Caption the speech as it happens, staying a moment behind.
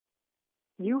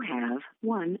You have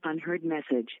one unheard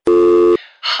message.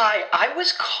 Hi, I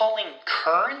was calling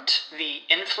Current, the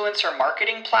influencer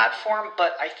marketing platform,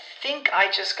 but I think I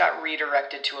just got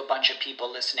redirected to a bunch of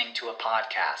people listening to a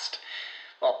podcast.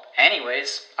 Well,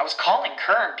 anyways, I was calling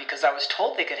Current because I was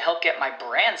told they could help get my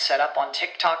brand set up on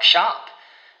TikTok Shop,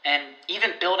 and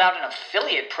even build out an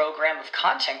affiliate program of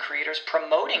content creators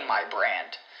promoting my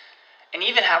brand, and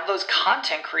even have those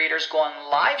content creators go on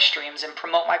live streams and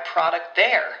promote my product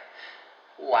there.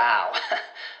 Wow,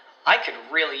 I could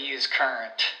really use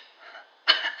Current.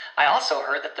 I also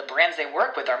heard that the brands they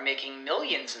work with are making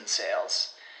millions in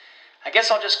sales. I guess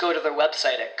I'll just go to their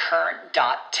website at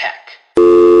current.tech.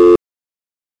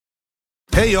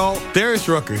 Hey y'all, Darius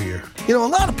Rucker here. You know, a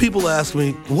lot of people ask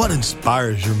me, what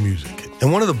inspires your music?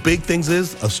 And one of the big things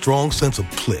is a strong sense of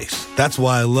place. That's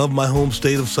why I love my home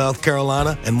state of South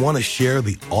Carolina and want to share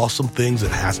the awesome things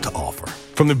it has to offer.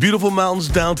 From the beautiful mountains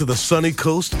down to the sunny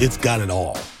coast, it's got it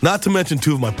all. Not to mention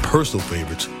two of my personal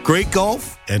favorites, great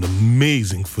golf and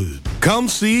amazing food. Come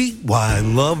see why I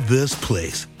love this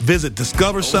place. Visit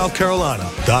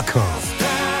discoversouthcarolina.com.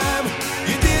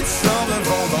 You did something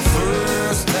for the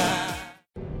first time.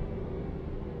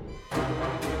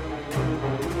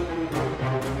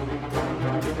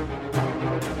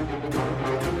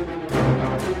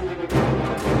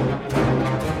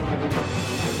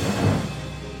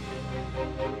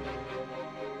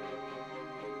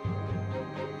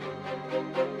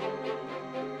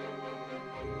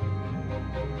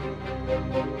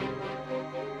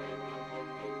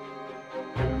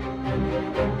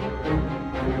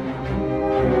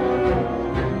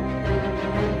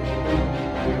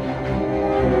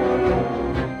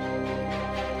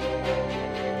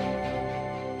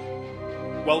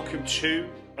 Welcome to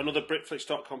another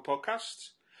Britflix.com podcast.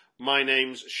 My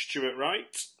name's Stuart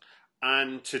Wright,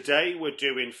 and today we're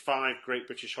doing 5 great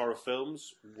British horror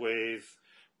films with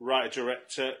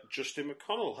writer-director Justin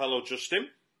McConnell. Hello, Justin.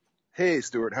 Hey,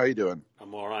 Stuart. How you doing?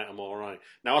 I'm all right.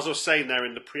 Now, as I was saying there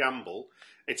in the preamble,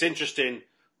 it's interesting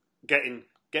getting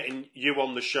you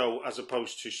on the show as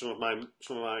opposed to some of my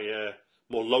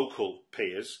more local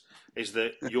peers. Is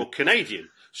that you're Canadian?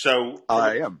 So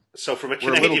I am. So from a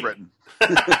We're Canadian, Little Britain.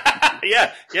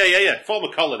 yeah,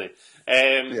 former colony.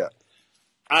 Yeah.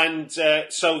 And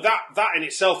so that in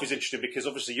itself is interesting because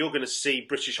obviously you're going to see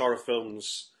British horror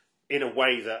films in a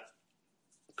way that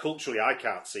culturally I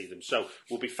can't see them. So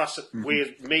we'll be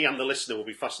me and the listener will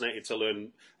be fascinated to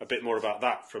learn a bit more about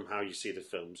that from how you see the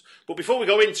films. But before we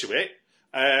go into it,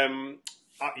 you're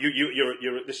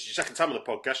this is your second time on the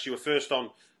podcast. You were first on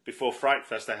before Fright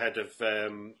Fest ahead of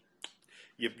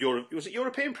was it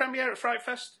European premiere at Fright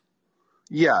Fest?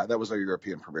 Yeah, that was our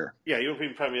European premiere. Yeah,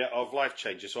 European premiere of Life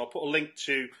Changers. So I'll put a link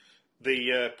to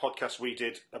the podcast we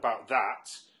did about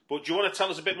that. But do you want to tell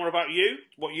us a bit more about you,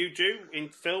 what you do in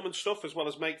film and stuff, as well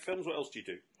as make films? What else do you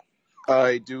do?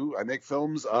 I do. I make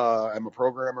films. I'm a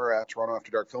programmer at Toronto After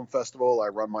Dark Film Festival. I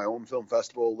run my own film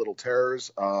festival, Little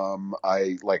Terrors.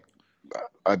 I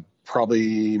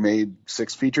probably made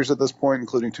 6 features at this point,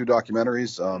 including 2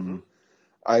 documentaries.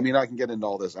 I mean, I can get into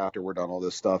all this after we're done all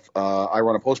this stuff. I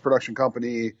run a post-production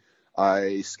company.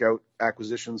 I scout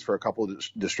acquisitions for a couple of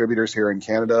distributors here in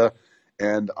Canada.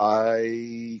 And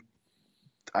I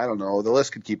don't know, the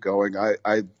list could keep going.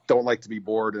 I don't like to be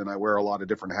bored, and I wear a lot of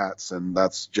different hats, and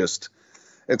that's just,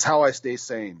 it's how I stay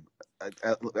sane.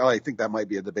 I think that might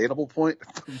be a debatable point,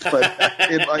 but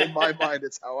in my mind,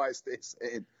 it's how I stay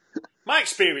sane. My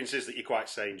experience is that you're quite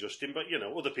sane, Justin, but, you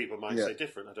know, other people might say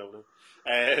different. I don't know.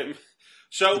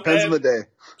 So depends on the day.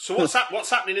 So what's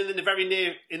happening in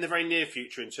the very near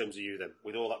future in terms of you then,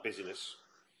 with all that busyness?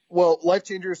 Well, Life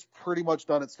Changers pretty much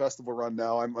done its festival run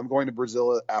now. I'm going to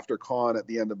Brazil after Con at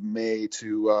the end of May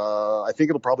to, I think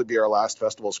it'll probably be our last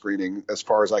festival screening as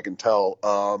far as I can tell.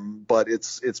 But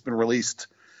it's been released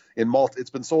in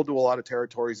it's been sold to a lot of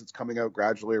territories. It's coming out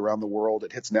gradually around the world.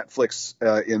 It hits Netflix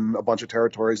in a bunch of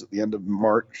territories at the end of May.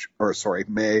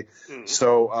 Mm-hmm.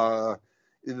 So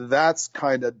that's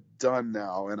kind of done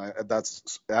now, and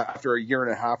that's after a year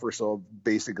and a half or so of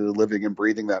basically living and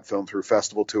breathing that film through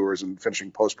festival tours and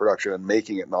finishing post-production and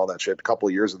making it and all that shit. A couple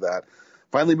of years of that.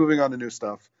 Finally moving on to new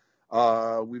stuff.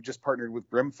 We've just partnered with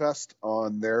Grimfest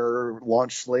on their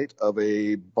launch slate of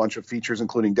a bunch of features,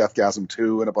 including Deathgasm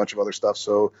 2 and a bunch of other stuff.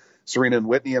 So Serena and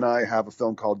Whitney and I have a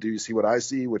film called Do You See What I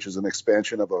See, which is an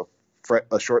expansion of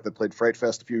a short that played Fright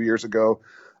Fest a few years ago.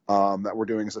 That we're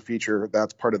doing as a feature.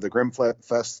 That's part of the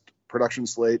Grimfest production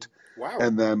slate. Wow.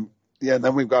 And then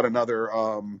we've got another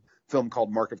film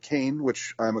called Mark of Cain,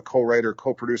 which I'm a co-writer,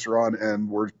 co-producer on, and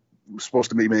we're supposed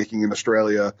to be making in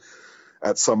Australia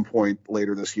at some point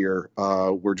later this year.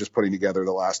 We're just putting together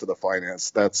the last of the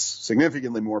finance. That's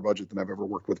significantly more budget than I've ever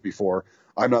worked with before.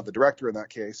 I'm not the director in that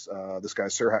case. This guy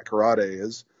Serhat Karate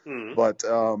is, but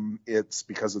it's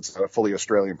because it's a fully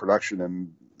Australian production,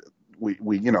 and we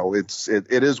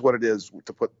it is what it is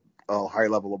to put a high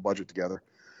level of budget together.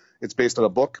 It's based on a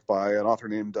book by an author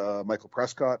named Michael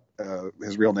Prescott.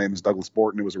 His real name is Douglas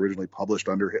Borton. It was originally published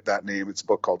under that name. It's a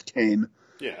book called Kane.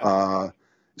 Yeah.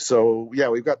 So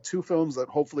we've got 2 films that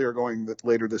hopefully are going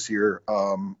later this year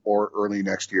or early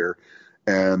next year,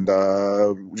 and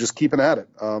just keeping at it.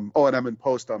 And I'm in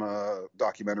post on a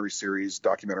documentary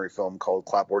film called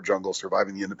Clapboard Jungle: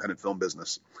 Surviving the Independent Film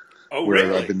Business. Oh,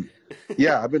 really?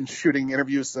 I've been shooting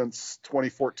interviews since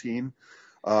 2014.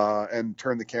 And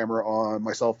turned the camera on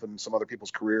myself and some other people's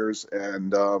careers.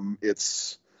 And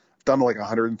it's done like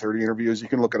 130 interviews. You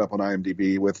can look it up on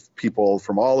IMDb with people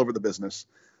from all over the business,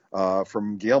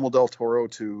 from Guillermo del Toro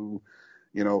to,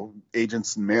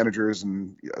 agents and managers.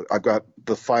 And I've got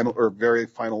the very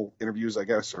final interviews, I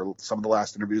guess, or some of the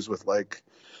last interviews with like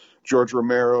George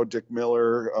Romero, Dick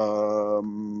Miller,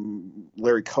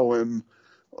 Larry Cohen.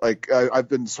 Like I've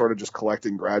been sort of just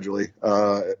collecting gradually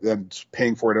and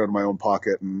paying for it out of my own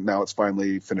pocket, and now it's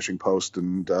finally finishing post.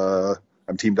 And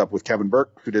I'm teamed up with Kevin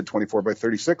Burke, who did 24 by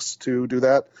 36, to do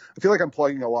that. I feel like I'm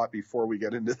plugging a lot before we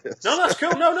get into this. No, that's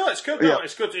cool. No, it's good. No,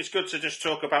 it's good. It's good to just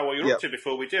talk about what you're up to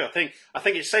before we do. I think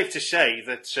it's safe to say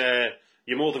that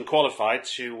you're more than qualified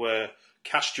to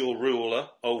cast your ruler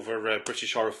over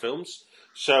British horror films.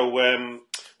 So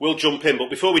we'll jump in, but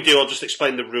before we do, I'll just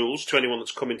explain the rules to anyone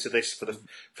that's coming to this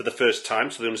for the first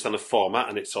time, so they understand the format,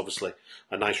 and it's obviously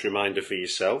a nice reminder for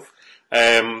yourself.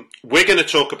 We're going to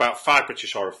talk about 5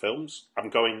 British horror films. I'm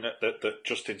going that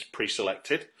Justin's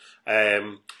pre-selected.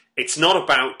 It's not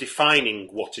about defining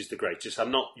what is the greatest.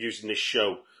 I'm not using this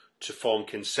show to form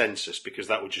consensus, because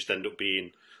that would just end up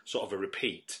being sort of a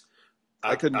repeat.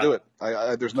 I couldn't do it.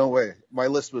 There's no way. My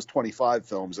list was 25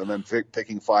 films, and then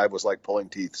picking 5 was like pulling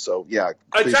teeth. So, yeah,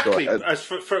 please exactly. go ahead. As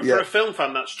for a film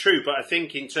fan, that's true. But I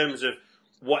think in terms of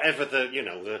whatever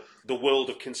the world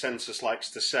of consensus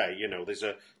likes to say,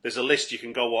 there's a list you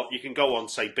can go on. You can go on,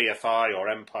 say, BFI or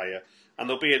Empire, and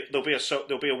there'll be a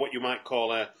what you might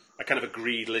call a kind of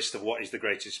agreed list of what is the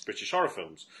greatest British horror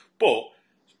films. But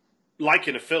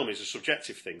liking a film is a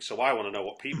subjective thing, so I want to know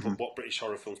what British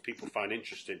horror films people find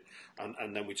interesting,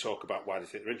 and then we talk about why they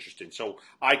think they're interesting. So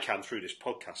I can, through this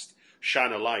podcast,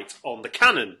 shine a light on the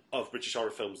canon of British horror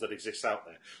films that exists out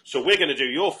there. So we're going to do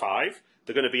your 5.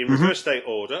 They're going to be in reverse date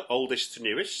order, oldest to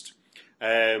newest,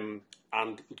 and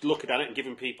looking at it and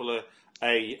giving people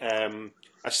a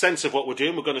sense of what we're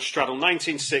doing. We're going to straddle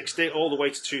 1960 all the way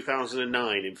to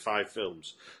 2009 in 5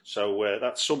 films. So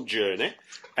that's some journey.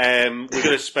 We're going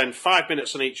to spend 5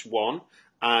 minutes on each one,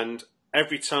 and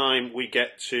every time we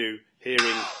get to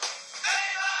hearing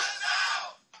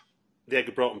the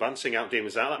Edgar Broughton Band sing out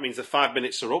Demons Out, that means the 5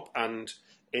 minutes are up, and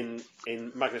in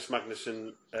Magnus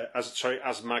Magnuson,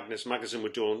 as Magnus Magnuson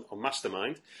would do on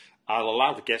Mastermind, I'll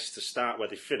allow the guests to start where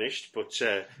they finished, but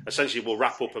essentially we'll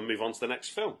wrap up and move on to the next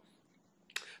film.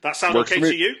 That sound okay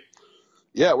to you?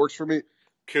 Yeah, it works for me.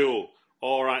 Cool.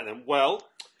 All right then. Well,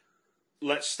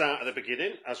 let's start at the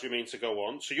beginning, as we mean to go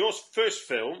on. So your first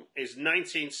film is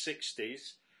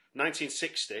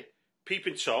 1960,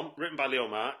 Peeping Tom, written by Leo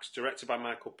Marks, directed by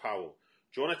Michael Powell.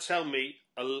 Do you want to tell me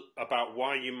about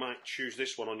why you might choose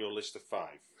this one on your list of 5?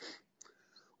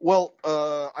 Well,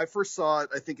 I first saw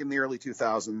it, I think, in the early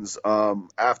 2000s,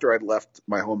 after I'd left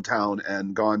my hometown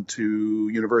and gone to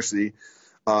university,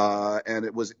 and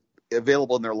it was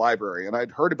available in their library. And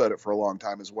I'd heard about it for a long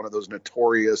time as one of those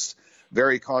notorious,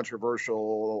 very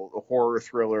controversial horror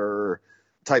thriller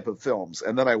type of films.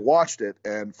 And then I watched it,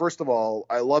 and first of all,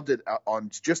 I loved it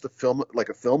on just a film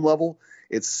level.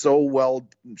 It's so well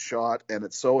shot, and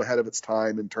it's so ahead of its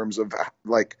time in terms of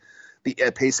like the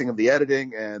pacing of the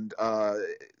editing, and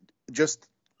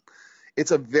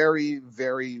it's a very,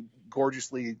 very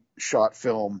gorgeously shot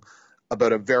film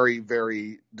about a very,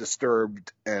 very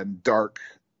disturbed and dark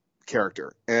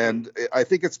character. And I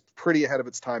think it's pretty ahead of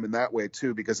its time in that way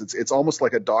too, because it's almost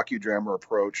like a docudrama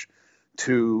approach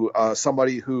to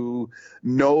somebody who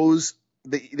knows,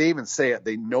 they even say it,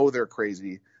 they know they're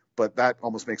crazy, but that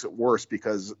almost makes it worse,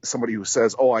 because somebody who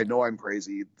says, oh, I know I'm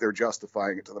crazy, they're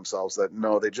justifying it to themselves that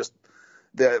no,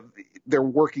 they're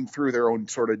working through their own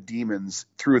sort of demons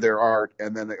through their art,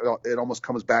 and then it almost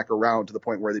comes back around to the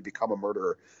point where they become a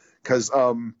murderer. Because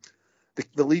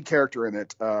the lead character in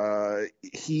it,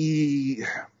 he,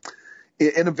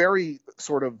 in a very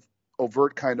sort of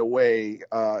overt kind of way,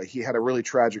 he had a really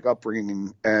tragic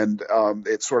upbringing, and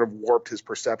it sort of warped his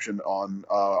perception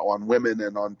on women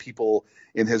and on people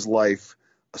in his life,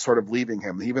 sort of leaving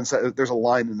him. He even said, there's a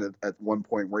line in it at one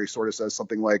point where he sort of says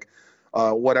something like,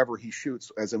 whatever he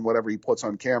shoots, as in whatever he puts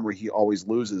on camera, he always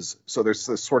loses. So there's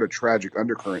this sort of tragic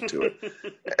undercurrent to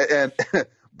it.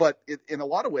 But in a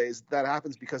lot of ways, that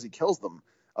happens because he kills them.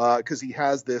 Because he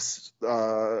has this,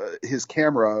 his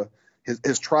camera,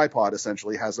 his tripod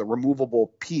essentially has a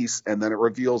removable piece, and then it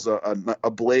reveals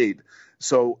a blade.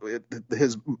 So I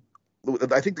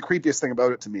think the creepiest thing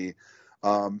about it to me,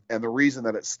 and the reason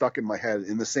that it stuck in my head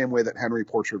in the same way that Henry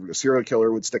Portrait of a Serial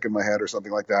Killer would stick in my head or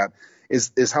something like that,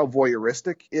 is how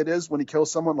voyeuristic it is when he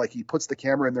kills someone. Like, he puts the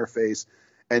camera in their face,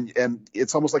 and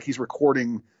it's almost like he's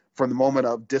recording from the moment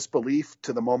of disbelief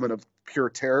to the moment of pure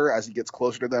terror as he gets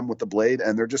closer to them with the blade,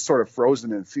 and they're just sort of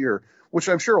frozen in fear, which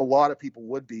I'm sure a lot of people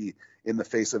would be in the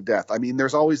face of death. I mean,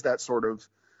 there's always that sort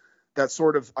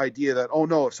of idea that, oh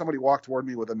no, if somebody walked toward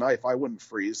me with a knife, I wouldn't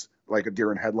freeze like a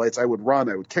deer in headlights. I would run,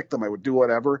 I would kick them, I would do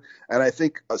whatever. And I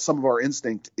think some of our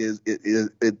instinct is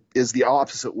the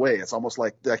opposite way. It's almost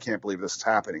like, I can't believe this is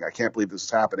happening. I can't believe this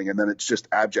is happening. And then it's just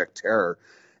abject terror.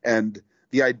 And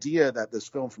the idea that this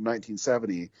film from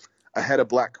 1970, ahead of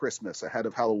Black Christmas, ahead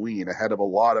of Halloween, ahead of a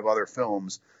lot of other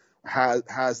films,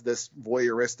 has this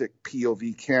voyeuristic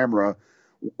POV camera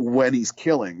when he's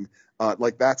killing,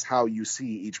 like that's how you see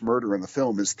each murder in the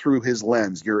film, is through his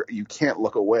lens. You can't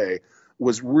look away,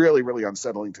 was really, really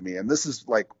unsettling to me. And this is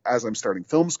like, as I'm starting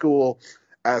film school,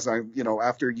 as I'm,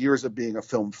 after years of being a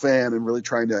film fan and really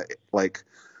trying to like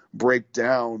break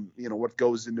down, what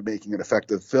goes into making an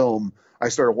effective film, I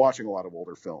started watching a lot of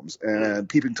older films, and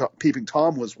Peeping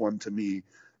Tom was one to me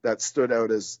that stood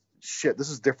out as, shit, this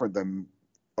is different than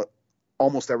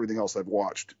almost everything else I've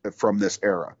watched from this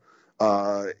era,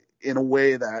 in a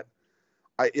way that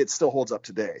it still holds up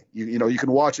today. You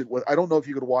can watch it with, I don't know if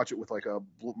you could watch it with like a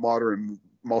modern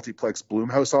multiplex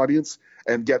Blumhouse audience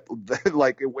and get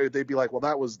like, they'd be like, well,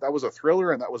 that was a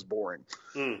thriller and that was boring.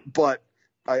 But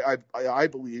I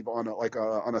believe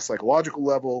on a psychological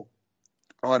level,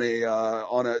 on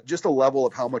a just a level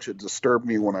of how much it disturbed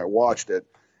me when I watched it.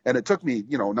 And it took me,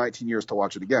 19 years to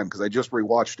watch it again, because I just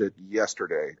rewatched it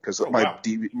yesterday, because my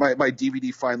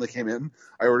DVD finally came in.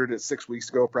 I ordered it 6 weeks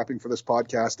ago prepping for this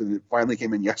podcast, and it finally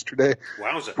came in yesterday.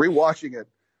 Wowza. Rewatching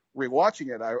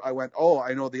it, I went, oh,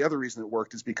 I know the other reason it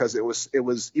worked is because it was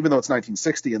even though it's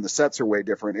 1960 and the sets are way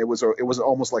different, it was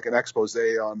almost like an expose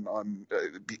on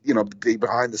the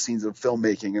behind the scenes of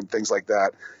filmmaking and things like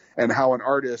that, and how an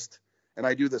artist, and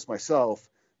I do this myself,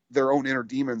 their own inner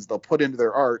demons they'll put into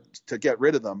their art to get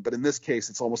rid of them. But in this case,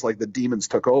 it's almost like the demons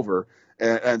took over,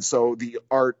 and so the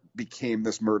art became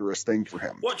this murderous thing for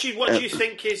him. What do you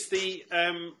think is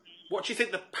what do you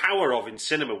think the power of in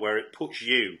cinema, where it puts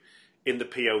you in the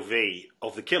POV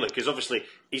of the killer? Because obviously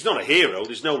he's not a hero.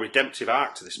 There's no redemptive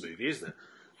arc to this movie, is there?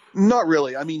 Not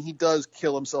really. I mean, he does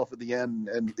kill himself at the end,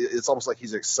 and it's almost like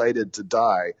he's excited to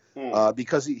die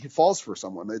because he falls for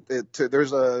someone.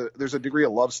 There's a degree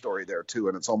of love story there too,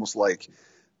 and it's almost like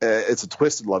it's a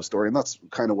twisted love story, and that's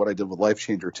kind of what I did with Life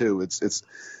Changer too. It's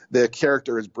the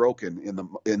character is broken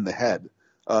in the head.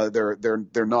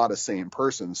 They're not a sane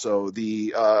person, so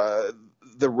the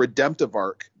redemptive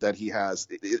arc that he has,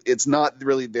 it's not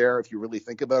really there if you really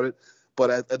think about it.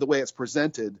 But the way it's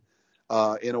presented.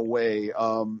 In a way,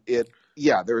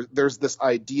 there's this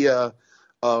idea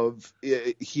of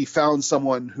he found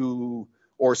someone who,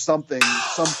 or something,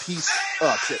 some piece.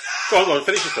 Oh shit! Go on,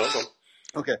 finish your thought. Go on.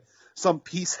 Okay, some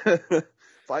piece.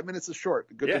 5 minutes is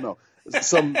short. Good to know. It's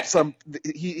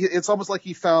almost like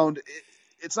he found.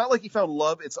 It's not like he found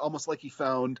love. It's almost like he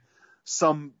found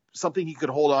something he could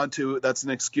hold on to. That's an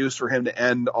excuse for him to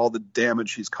end all the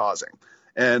damage he's causing.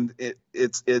 And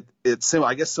it's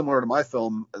I guess similar to my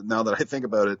film. Now that I think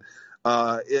about it,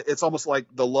 it's almost like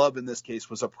the love in this case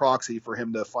was a proxy for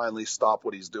him to finally stop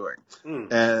what he's doing.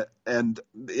 And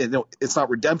it's not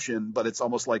redemption, but it's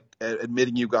almost like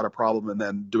admitting you've got a problem and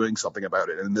then doing something about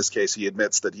it. And in this case, he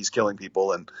admits that he's killing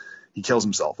people and he kills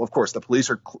himself. Of course, the police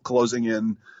are closing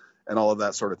in and all of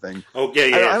that sort of thing. Oh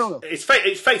yeah. I don't know. It's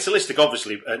fatalistic,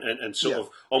 obviously, and sort of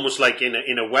almost like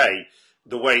in a way.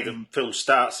 The way the film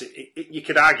starts, you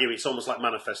could argue it's almost like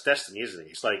Manifest Destiny, isn't it?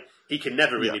 It's like he can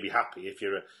never really be happy. If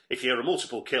you're a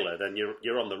multiple killer, then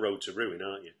you're on the road to ruin,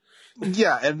 aren't you?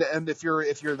 Yeah, and if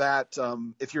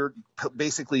you're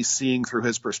basically seeing through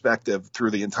his perspective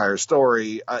through the entire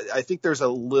story, I think there's a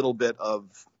little bit of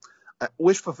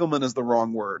wish fulfillment is the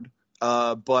wrong word,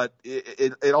 but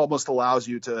it almost allows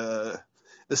you to.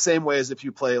 the same way as if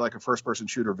you play like a first-person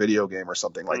shooter video game or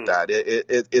something like that.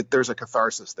 There's a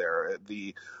catharsis there.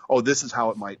 This is how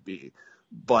it might be,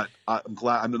 but I'm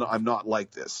glad I'm not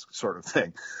like this sort of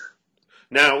thing.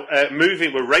 Now,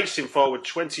 we're racing forward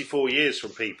 24 years from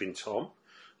Peeping Tom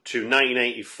to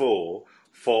 1984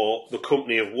 for The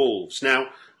Company of Wolves. Now,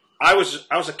 I was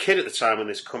a kid at the time when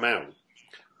this come out,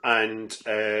 and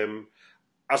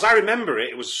as I remember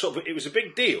it, it was a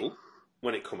big deal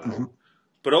when it come out,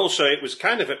 but also it was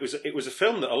a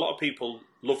film that a lot of people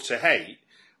love to hate,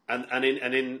 and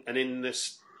in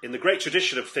the great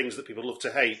tradition of things that people love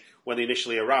to hate when they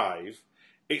initially arrive,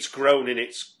 it's grown in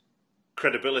its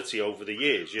credibility over the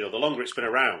years. You know, the longer it's been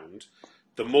around,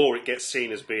 the more it gets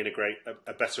seen as being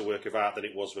a better work of art than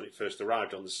it was when it first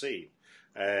arrived on the scene.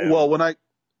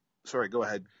 Sorry, go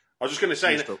ahead. I was just going to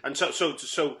say, and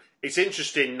so it's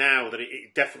interesting now that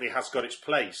it definitely has got its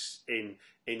place in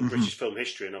British film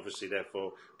history, and obviously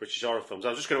therefore British horror films. I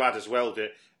was just going to add as well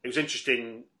that it was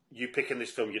interesting you picking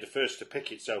this film. You're the first to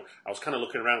pick it, so I was kind of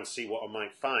looking around to see what I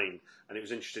might find, and it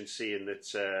was interesting seeing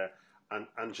that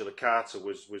Angela Carter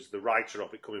was the writer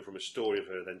of it, coming from a story of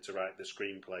her, then to write the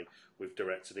screenplay with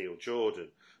director Neil Jordan.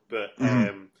 But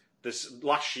this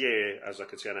last year, as I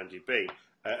could see on IMDb,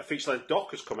 a feature-length doc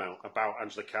has come out about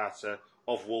Angela Carter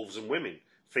of Wolves and Women,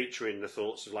 featuring the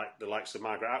thoughts of the likes of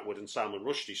Margaret Atwood and Salman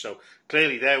Rushdie. So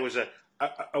clearly there was a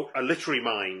literary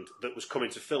mind that was coming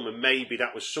to film, and maybe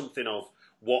that was something of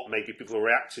what maybe people were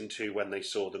reacting to when they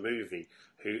saw the movie,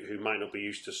 who might not be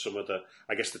used to some of the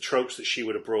tropes that she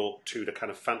would have brought to the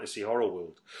kind of fantasy horror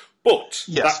world. But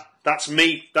yes. That's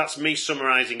me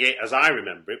summarising it as I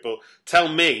remember it. But tell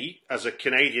me, as a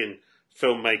Canadian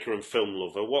filmmaker and film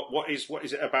lover, what is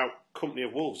it about Company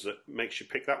of Wolves that makes you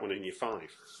pick that one in your 5?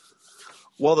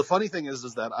 Well, the funny thing is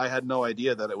that I had no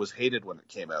idea that it was hated when it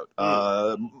came out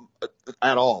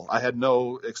at all. I had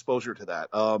no exposure to that.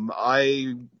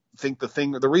 I think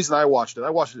the reason I watched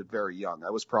it very young. I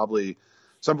was born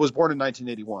in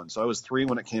 1981, so I was 3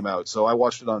 when it came out. So I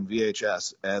watched it on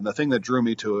VHS, and the thing that drew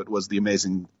me to it was the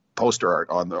amazing poster art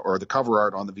or the cover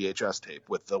art on the VHS tape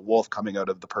with the wolf coming out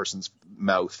of the person's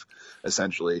mouth,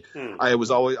 essentially. I was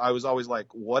always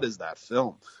like, what is that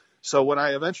film? So when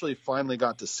I eventually finally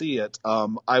got to see it,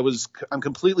 I'm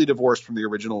completely divorced from the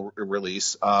original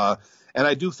release, and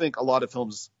I do think a lot of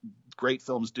great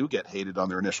films do get hated on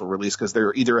their initial release because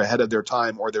they're either ahead of their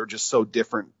time or they're just so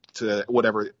different to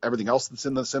everything else that's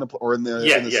in the cinema or in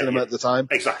the cinema at the time.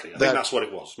 Exactly, I think that's what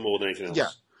it was more than anything else. Yeah.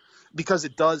 Because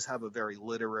it does have a very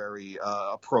literary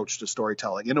approach to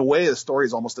storytelling. In a way, the story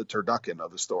is almost a turducken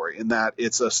of a story, in that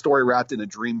it's a story wrapped in a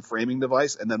dream framing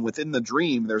device, and then within the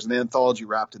dream, there's an anthology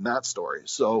wrapped in that story.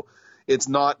 So it's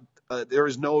not there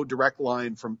is no direct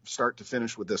line from start to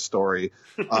finish with this story.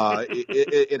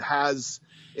 It has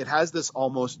this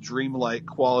almost dreamlike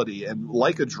quality, and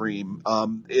like a dream,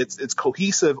 it's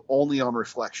cohesive only on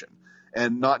reflection,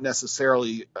 and not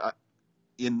necessarily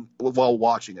while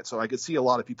watching it. So I could see a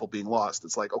lot of people being lost.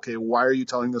 It's like, okay, why are you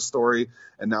telling this story?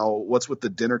 And now what's with the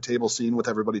dinner table scene with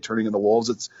everybody turning into wolves?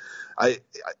 It's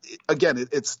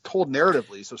told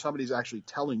narratively. So somebody's actually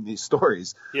telling these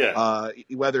stories,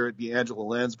 whether it be Angela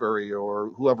Lansbury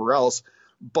or whoever else,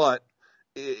 but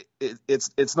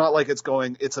it's not like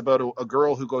it's about a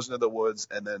girl who goes into the woods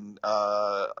and then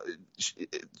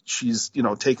she's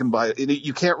taken by,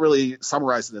 you can't really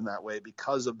summarize it in that way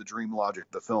because of the dream logic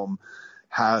the film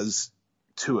has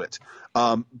to it.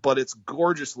 But it's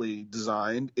gorgeously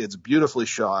designed. It's beautifully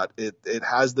shot. It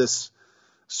has this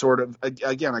sort of,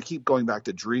 again, I keep going back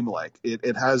to dreamlike.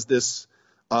 It has this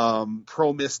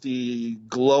pro-misty,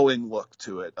 glowing look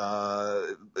to it.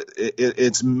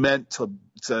 It's meant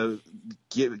to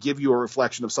give you a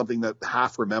reflection of something that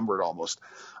half remembered almost.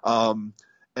 And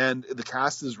the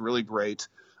cast is really great.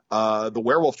 The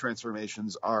werewolf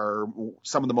transformations are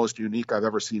some of the most unique I've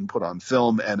ever seen put on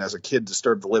film, and as a kid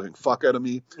disturbed the living fuck out of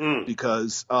me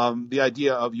because the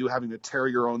idea of you having to tear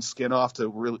your own skin off to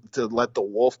let the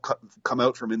wolf come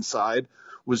out from inside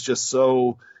was just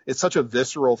it's such a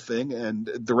visceral thing, and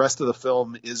the rest of the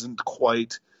film isn't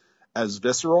quite as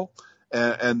visceral.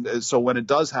 And so when it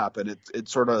does happen, it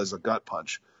sort of is a gut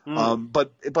punch.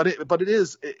 But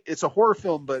it's a horror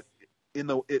film, but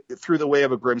through the way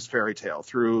of a Grimm's fairy tale,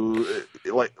 through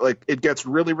like it gets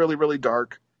really, really, really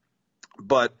dark,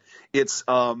 but it's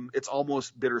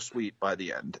almost bittersweet by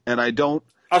the end. And I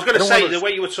was going to say, the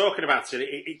way you were talking about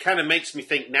it kind of makes me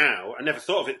think now. I never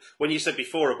thought of it when you said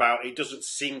before about it doesn't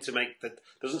seem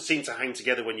to hang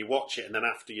together when you watch it, and then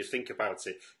after you think about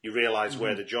it, you realise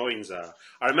where the joins are.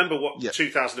 I remember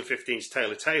 2015's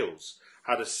Tale of Tales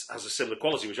has a similar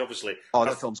quality, which obviously...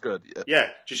 that film's good. Yeah,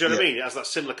 do you see what I mean? It has that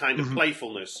similar kind of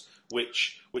playfulness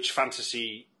which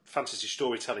fantasy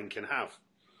storytelling can have.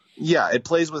 Yeah, it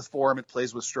plays with form, it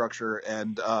plays with structure,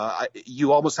 and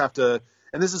you almost have to.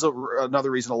 And this is another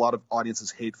reason a lot of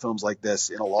audiences hate films like this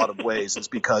in a lot of ways, is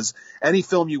because any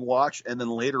film you watch and then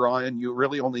later on you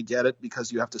really only get it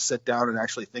because you have to sit down and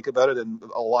actually think about it. And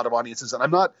a lot of audiences, and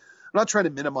I'm not trying to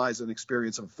minimize an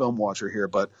experience of a film watcher here,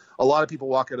 but a lot of people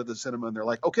walk out of the cinema and they're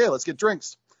like, okay, let's get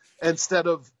drinks, instead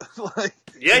of like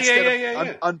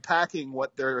unpacking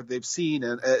what they've seen,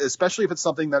 and especially if it's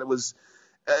something that was.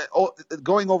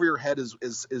 Going over your head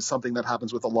is something that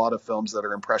happens with a lot of films that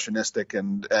are impressionistic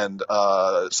and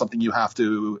something you have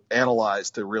to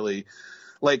analyze to really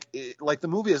like the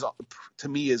movie is, to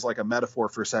me, is like a metaphor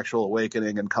for sexual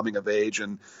awakening and coming of age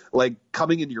and like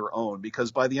coming into your own,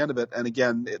 because by the end of it, and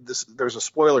again, there's a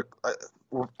spoiler,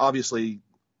 obviously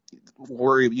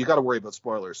you got to worry about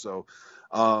spoilers, so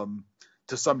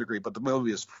to some degree, but the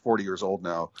movie is 40 years old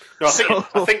now. No,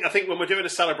 I think when we're doing a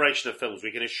celebration of films,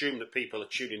 we can assume that people are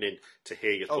tuning in to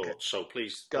hear your thoughts. Okay. So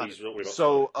please don't worry about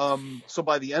so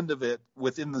by the end of it,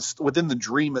 within the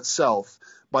dream itself,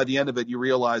 by the end of it, you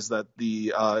realize that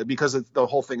because the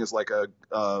whole thing is like a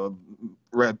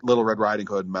Little Red Riding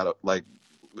Hood meta, like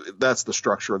that's the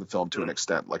structure of the film to an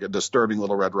extent, like a disturbing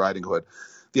Little Red Riding Hood.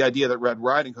 The idea that Red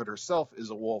Riding Hood herself is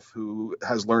a wolf who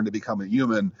has learned to become a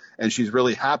human, and she's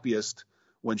really happiest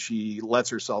when she lets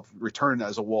herself return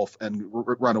as a wolf and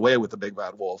run away with the big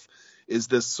bad wolf, is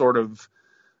this sort of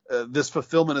this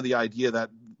fulfillment of the idea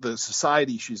that the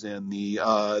society she's in,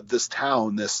 this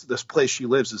town, this place she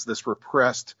lives, is this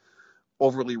repressed,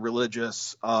 overly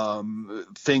religious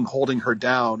thing holding her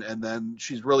down, and then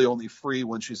she's really only free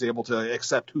when she's able to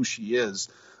accept who she is.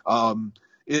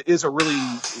 It is a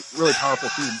really, really powerful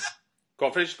theme. Go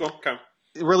on, finish. Go on, come.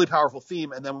 Really powerful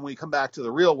theme, and then when we come back to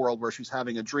the real world where she's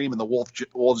having a dream and the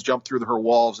wolves jump through her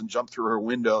walls and jump through her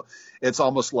window, it's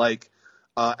almost like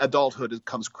adulthood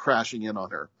comes crashing in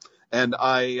on her. And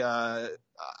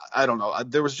I don't know,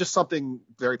 there was just something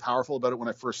very powerful about it when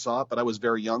I first saw it, but I was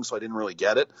very young, so I didn't really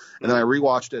get it. And then I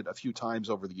rewatched it a few times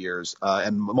over the years,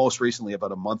 and most recently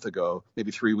about a month ago,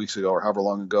 maybe 3 weeks ago or however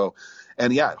long ago.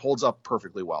 And yeah, it holds up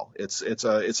perfectly well. It's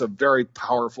a very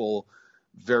powerful,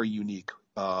 very unique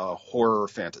horror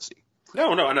fantasy.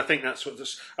 No, and I think that's what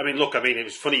this. I mean, look, it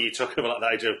was funny you talking about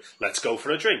that idea of let's go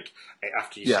for a drink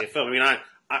after you see a film. I mean,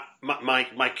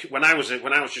 when I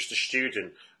was just a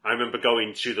student, I remember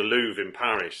going to the Louvre in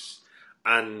Paris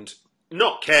and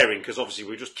not caring, because obviously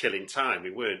we were just killing time. We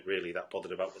weren't really that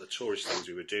bothered about what the tourist things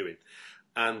we were doing.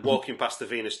 And walking past the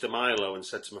Venus de Milo, and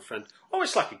said to my friend, "Oh,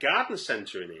 it's like a garden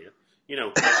centre in here." You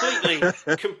know,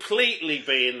 completely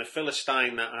being the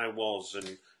Philistine that I was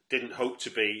and didn't hope to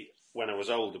be when I was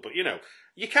older. But, you know,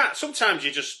 you can't, sometimes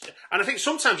you just, and I think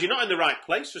sometimes you're not in the right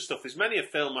place for stuff. There's many a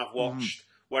film I've watched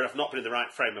where I've not been in the right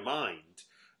frame of mind,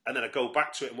 and then I go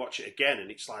back to it and watch it again,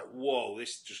 and it's like, whoa,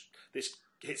 this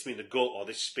hits me in the gut, or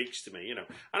this speaks to me, you know.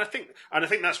 And I think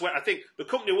that's where, I think the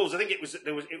Company of Wolves, I think it was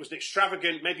an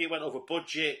extravagant, maybe it went over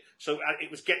budget, so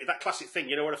it was getting that classic thing,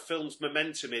 you know, where a film's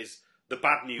momentum is the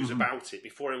bad news about it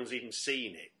before anyone's even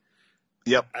seen it.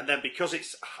 Yep. And then because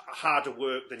it's harder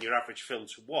work than your average film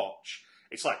to watch,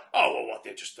 it's like, oh, well, what,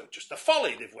 they're just a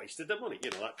folly. They've wasted their money,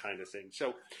 you know, that kind of thing.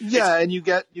 So yeah, and you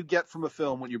get from a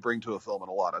film what you bring to a film in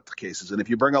a lot of cases. And if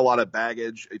you bring a lot of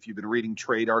baggage, if you've been reading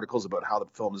trade articles about how the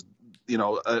film is, you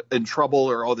know, in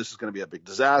trouble, or oh, this is going to be a big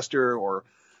disaster, or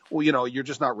well, you know, you're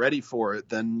just not ready for it,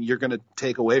 then you're going to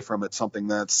take away from it something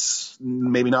that's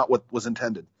maybe not what was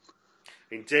intended.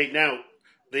 Indeed. Now,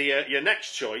 your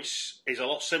next choice is a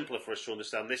lot simpler for us to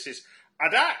understand. This is,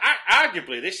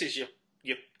 arguably, this is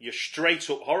your straight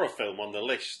up horror film on the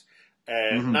list.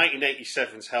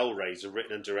 1987's Hellraiser,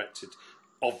 written and directed,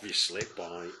 obviously,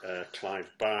 by Clive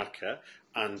Barker,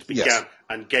 and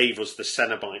and gave us the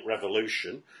Cenobite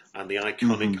Revolution and the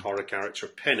iconic horror character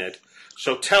of Pinhead.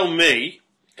 So tell me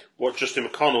what Justin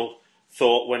McConnell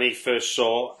thought when he first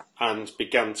saw and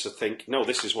began to think, no,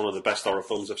 this is one of the best horror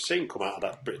films I've seen come out of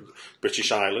that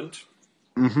British island.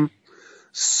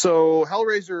 So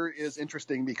Hellraiser is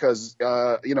interesting because,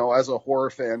 you know, as a horror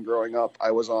fan growing up,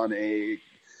 I was on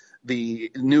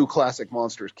the new classic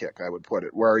monsters kick, I would put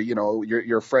it, where, you know,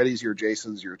 your Freddys, your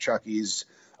Jasons, your Chuckies,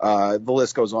 the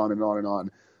list goes on and on and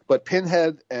on. But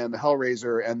Pinhead and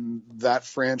Hellraiser and that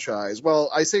franchise,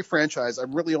 well, I say franchise,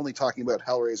 I'm really only talking about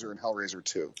Hellraiser and Hellraiser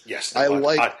 2. Yes, I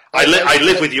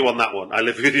live with you on that one. I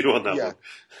live with you on that one.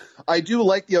 I do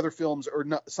like the other films, or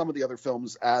not, some of the other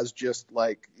films, as just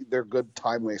like they're good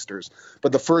time wasters.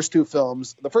 But the first two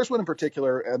films, the first one in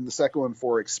particular, and the second one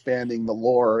for expanding the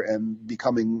lore and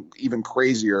becoming even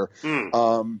crazier,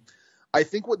 I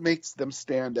think what makes them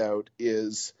stand out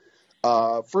is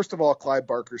First of all, Clive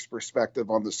Barker's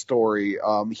perspective on the story.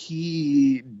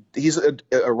 He's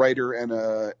a writer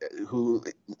and who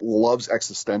loves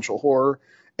existential horror,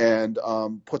 and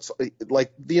puts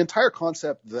like the entire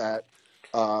concept that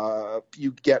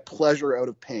you get pleasure out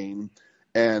of pain,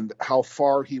 and how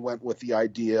far he went with the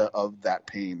idea of that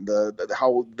pain,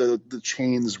 how the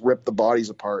chains rip the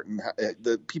bodies apart, and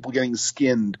the people getting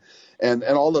skinned, and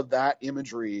all of that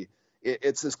imagery.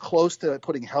 It's as close to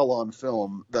putting hell on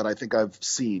film that I think I've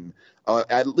seen,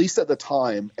 at least at the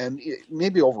time, and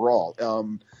maybe overall.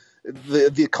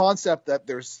 The concept that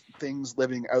there's things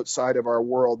living outside of our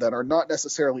world that are not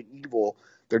necessarily evil,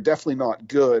 they're definitely not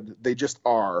good, they just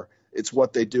are. It's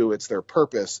what they do, it's their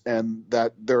purpose, and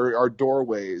that there are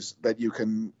doorways that you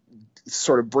can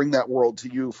sort of bring that world to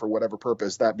you for whatever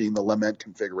purpose, that being the lament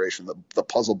configuration, the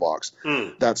puzzle box,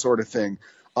 that sort of thing.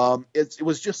 It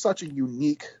was just such a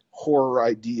unique horror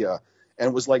idea, and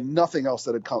it was like nothing else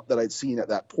that I'd seen at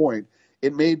that point.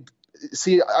 It made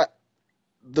the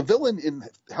villain in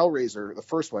Hellraiser, the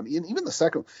first one, and even the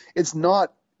second, it's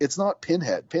not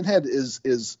Pinhead. Pinhead is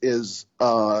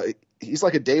he's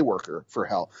like a day worker for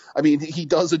hell. I mean, he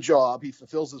does a job, he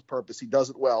fulfills his purpose, he does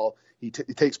it well, he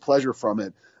takes pleasure from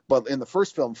it. But in the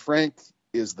first film, Frank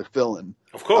is the villain,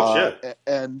 of course, yeah,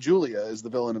 and Julia is the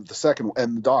villain of the second one,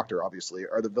 and the Doctor obviously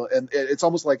are the villain. And it's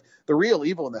almost like the real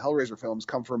evil in the Hellraiser films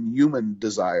come from human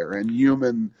desire and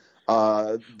human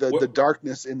the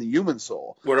darkness in the human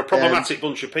soul. We're a problematic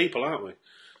bunch of people, aren't we?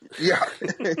 Yeah,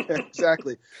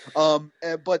 exactly.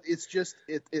 But it's just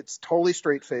it's totally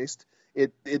straight faced.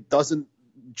 It doesn't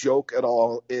joke at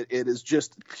all. It is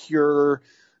just pure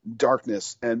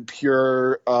darkness and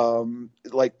pure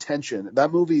like tension.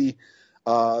 That movie.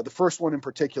 The first one in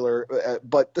particular,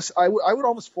 but this I would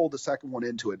almost fold the second one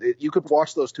into it. You could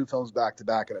watch those two films back to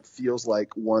back, and it feels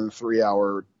like 1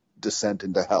 3-hour descent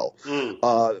into hell.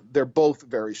 They're both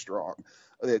very strong,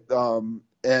 but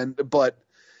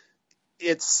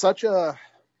it's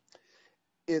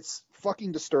it's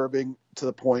fucking disturbing to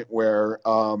the point where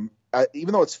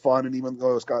even though it's fun, and even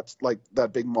though it's got like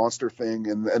that big monster thing,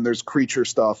 and there's creature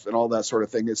stuff and all that sort of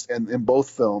thing, and in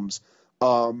both films,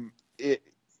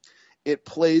 it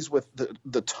plays with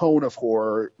the tone of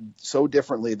horror so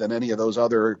differently than any of those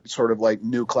other sort of like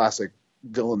new classic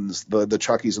villains, the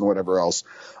Chuckies and whatever else,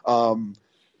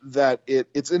 that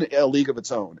it's in a league of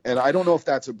its own. And I don't know if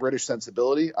that's a British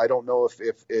sensibility. I don't know if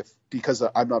because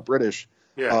I'm not British,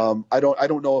 I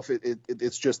don't know if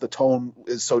it's just the tone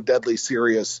is so deadly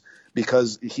serious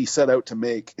because he set out to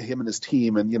make him and his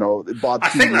team, and Bob. I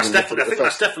think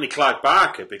that's definitely Clive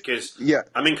Barker, because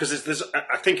I mean, because there's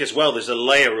I think as well there's a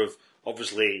layer of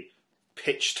obviously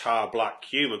pitch tar black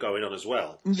humour going on as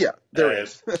well. Yeah, there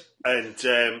is. And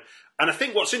I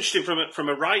think what's interesting from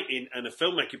a writing and a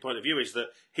filmmaking point of view is that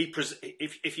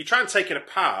if you try and take it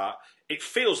apart, it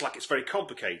feels like it's very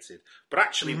complicated. But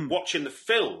actually, watching the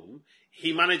film,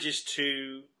 he manages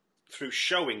to, through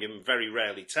showing and very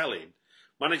rarely telling,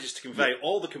 manages to convey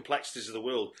all the complexities of the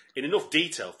world in enough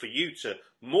detail for you to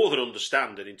more than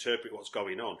understand and interpret what's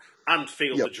going on, and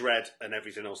feel the dread and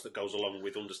everything else that goes along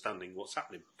with understanding what's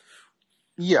happening.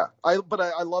 Yeah, I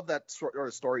love that sort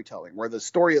of storytelling where the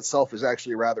story itself is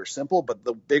actually rather simple, but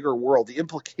the bigger world, the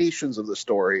implications of the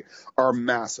story are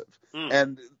massive.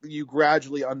 And you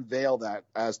gradually unveil that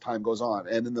as time goes on.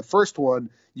 And in the first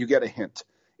one, you get a hint.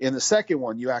 In the second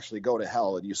one, you actually go to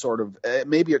hell, and you sort of,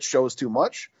 maybe it shows too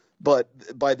much, but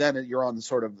by then you're on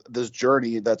sort of this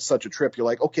journey that's such a trip. You're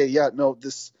like, okay, yeah, no,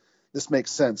 this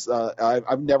makes sense.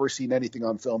 I've never seen anything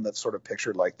on film that's sort of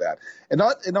pictured like that,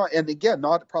 and again,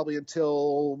 not probably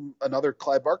until another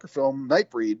Clive Barker film,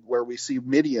 Nightbreed, where we see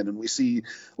Midian and we see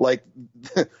like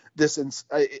this.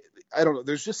 I don't know.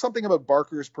 There's just something about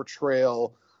Barker's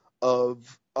portrayal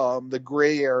of the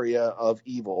gray area of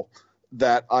evil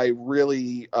that it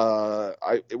really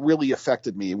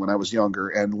affected me when I was younger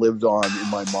and lived on in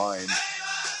my mind.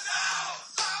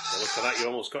 Well, look at that, you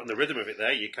almost got in the rhythm of it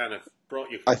there. You kind of brought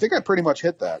your... I think I pretty much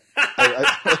hit that.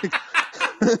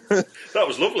 That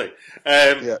was lovely.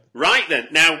 Right then,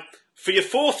 now, for your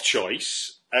fourth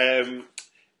choice,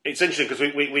 it's interesting because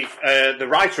we've the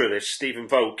writer of this, Stephen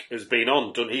Volk, has been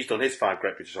on. He's done his 5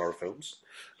 Great British Horror Films.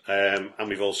 And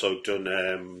we've also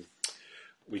done...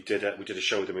 We did a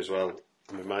show with him as well.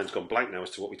 And my mind's gone blank now as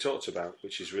to what we talked about,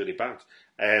 which is really bad.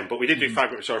 But we did do 5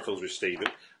 British Horror Films with Stephen.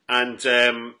 And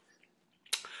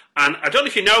I don't know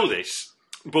if you know this,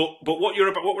 but what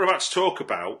we're about to talk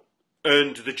about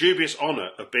earned the dubious honour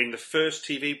of being the first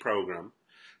TV programme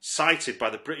cited by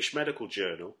the British Medical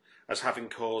Journal as having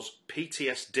caused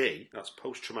PTSD, that's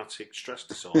post-traumatic stress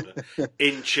disorder,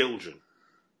 in children.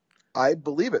 I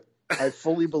believe it. I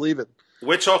fully believe it.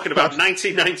 We're talking about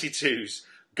 1992's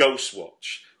Ghost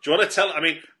Watch. Do you want to tell? I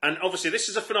mean, and obviously this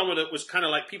is a phenomenon that was kind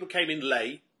of like people came in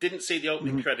late, didn't see the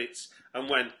opening credits, and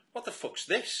went, "What the fuck's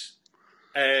this?"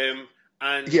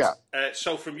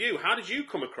 So from you, how did you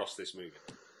come across this movie?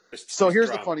 So here's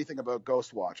the funny thing about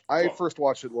Ghost Watch. I first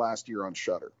watched it last year on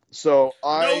Shudder. So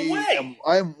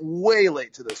I'm way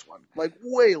late to this one. Like,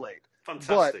 way late.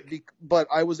 Fantastic. But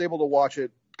I was able to watch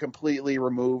it completely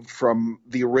removed from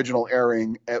the original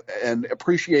airing and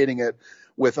appreciating it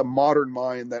with a modern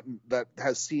mind that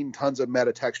has seen tons of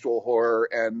metatextual horror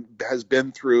and has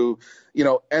been through,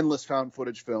 endless found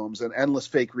footage films and endless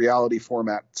fake reality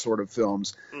format sort of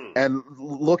films, and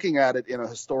looking at it in a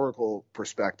historical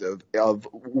perspective of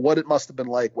what it must have been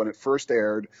like when it first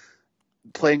aired,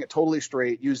 playing it totally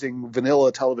straight, using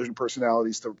vanilla television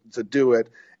personalities to do it.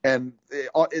 And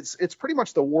it's pretty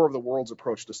much the War of the Worlds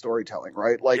approach to storytelling,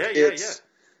 right? Like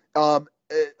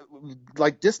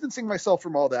like distancing myself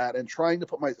from all that and trying to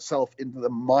put myself into the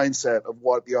mindset of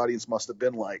what the audience must have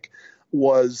been like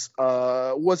was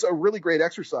a really great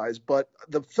exercise. But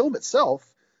the film itself,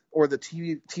 or the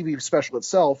TV special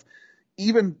itself,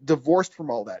 even divorced from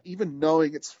all that, even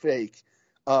knowing it's fake,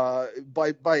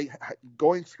 by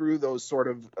going through those sort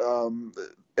of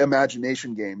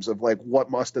imagination games of like what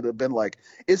must it have been like,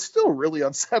 it's still really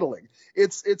unsettling.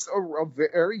 It's a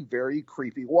very, very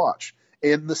creepy watch.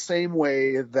 In the same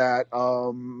way that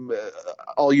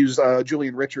I'll use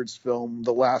Julian Richards' film,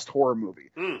 The Last Horror Movie.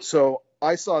 So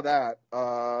I saw that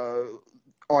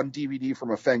on DVD from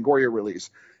a Fangoria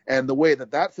release. And the way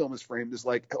that film is framed is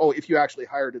like, if you actually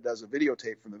hired it as a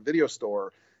videotape from the video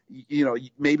store,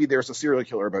 maybe there's a serial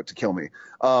killer about to kill me.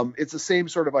 It's the same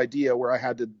sort of idea where I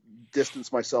had to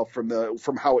distance myself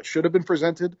from how it should have been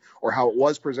presented or how it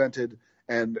was presented,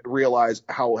 and realize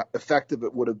how effective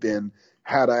it would have been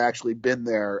had I actually been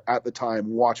there at the time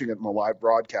watching it in a live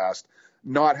broadcast,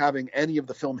 not having any of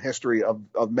the film history of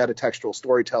metatextual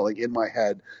storytelling in my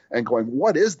head and going,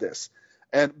 what is this?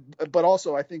 But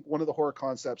also, I think one of the horror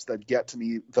concepts that get to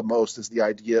me the most is the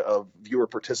idea of viewer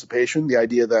participation, the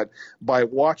idea that by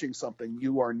watching something,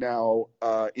 you are now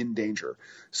in danger.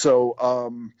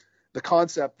 So the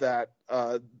concept that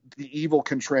the evil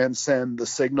can transcend the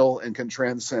signal and can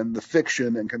transcend the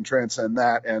fiction and can transcend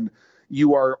that, and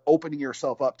you are opening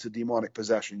yourself up to demonic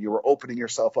possession. You are opening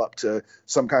yourself up to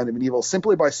some kind of an evil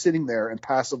simply by sitting there and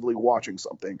passively watching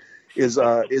something is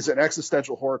an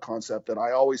existential horror concept that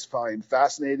I always find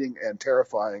fascinating and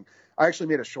terrifying. I actually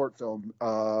made a short film,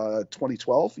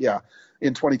 2012. Yeah.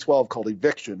 In 2012 called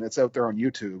Eviction. It's out there on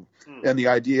YouTube. And the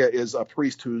idea is a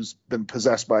priest who's been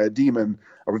possessed by a demon,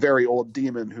 a very old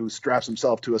demon who straps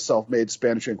himself to a self-made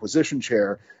Spanish Inquisition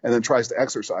chair and then tries to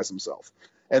exorcise himself.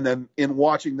 And then in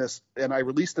watching this, and I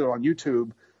released it on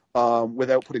YouTube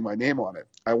without putting my name on it.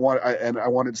 I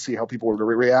wanted to see how people would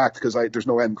react because there's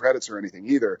no end credits or anything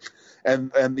either.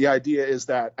 And the idea is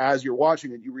that as you're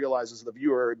watching it, you realize as the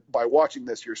viewer, by watching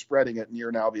this, you're spreading it and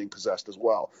you're now being possessed as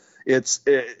well.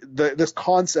 This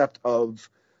concept of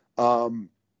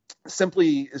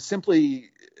simply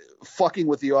fucking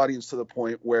with the audience to the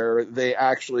point where they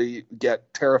actually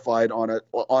get terrified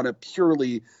on a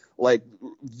purely like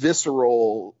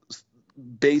visceral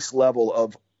base level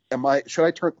of, should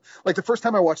I turn, like the first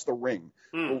time I watched The Ring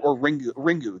or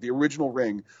Ringu, the original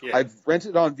Ring, I've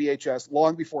rented it on VHS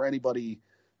long before anybody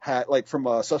had, like from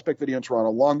a Suspect Video in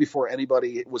Toronto, long before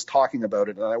anybody was talking about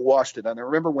it. And I watched it. And I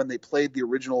remember when they played the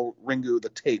original Ringu, the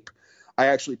tape, I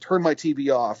actually turned my TV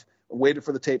off, waited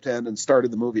for the tape to end, and started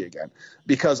the movie again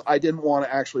because I didn't want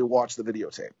to actually watch the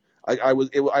videotape. I was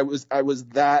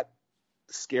that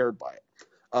scared by it.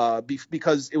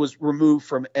 Because it was removed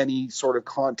from any sort of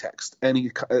context.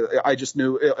 I just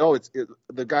knew,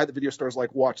 the guy at the video store is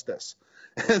like, watch this.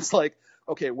 And it's like,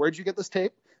 okay, where'd you get this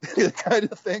tape?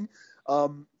 Kind of thing.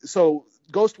 So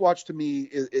Ghost Watch to me,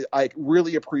 I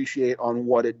really appreciate on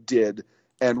what it did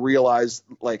and realize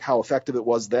like how effective it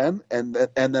was then. And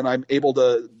then I'm able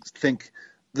to think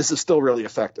this is still really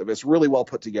effective. It's really well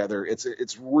put together.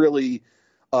 It's really,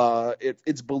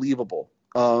 it's believable.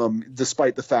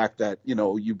 Despite the fact that,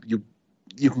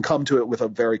 you can come to it with a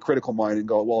very critical mind and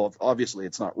go, well, obviously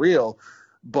it's not real,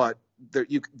 but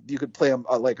you could play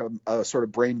a sort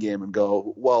of brain game and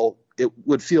go, well, it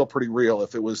would feel pretty real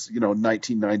if it was,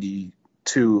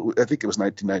 1992. I think it was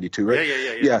 1992,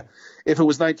 right? Yeah. If it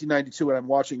was 1992 and I'm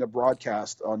watching a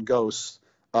broadcast on Ghosts,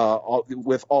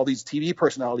 with all these TV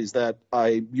personalities that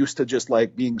I used to just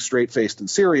like being straight faced and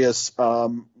serious,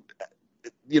 and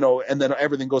then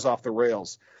everything goes off the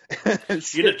rails. Do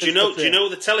you know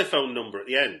the telephone number at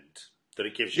the end that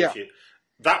it gives you? Yeah.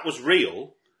 That was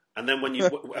real, and then when you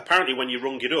apparently when you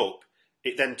rung it up,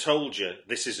 it then told you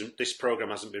this program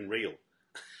hasn't been real.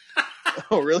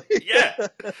 Oh, really? Yeah.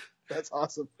 That's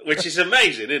awesome. Which is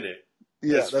amazing, isn't it?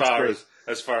 Yeah, as that's far great.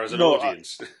 as far as an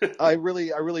audience. I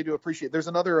really do appreciate. There's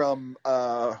another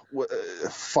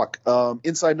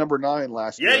Inside Number 9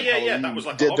 last year. Yeah. That was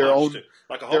like did their own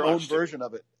version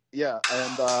of it. Yeah,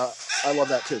 and I love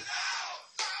that too.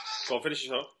 Go on, finish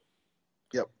it up.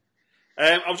 Yep.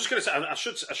 I was just going to say,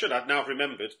 I should have now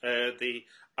remembered the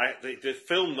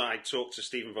film that I talked to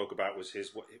Stephen Vogt about was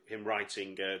him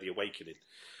writing The Awakening.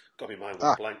 God, my mind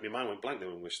went blank. My mind went blank then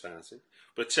when we were starting.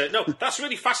 But no, that's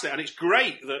really fascinating, and it's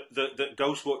great that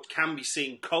Ghostwatch can be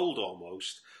seen cold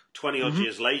almost 20 odd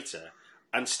years later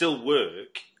and still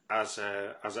work as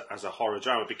a horror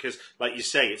drama because, like you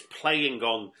say, it's playing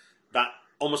on that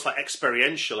almost like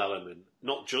experiential element,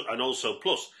 and also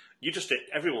plus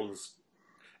everyone's.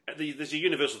 There's a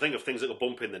universal thing of things that will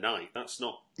bump in the night. That's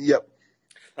not. Yep.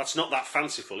 That's not that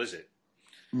fanciful, is it?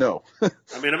 No. I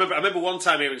mean, I remember one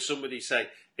time hearing somebody say,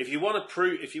 if you want to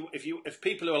prove, if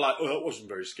people who are like, oh, it wasn't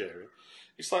very scary,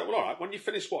 it's like, well, all right, when you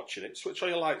finish watching it, switch all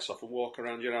your lights off and walk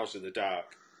around your house in the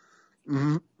dark.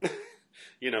 Mm-hmm.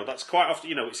 That's quite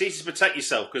often. It's easy to protect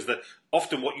yourself because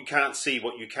often what you can't see,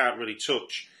 what you can't really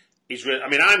touch, is really. I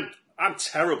mean, I'm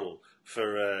terrible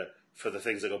for the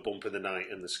things that go bump in the night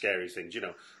and the scary things.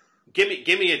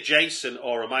 Give me a Jason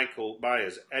or a Michael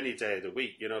Myers any day of the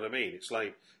week. You know what I mean? It's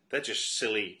like they're just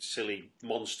silly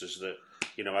monsters that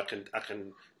I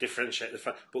can differentiate the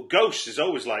fact. But Ghosts is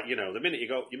always like the minute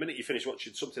you finish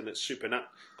watching something that's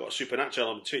got a supernatural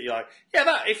element to it, you're like, yeah,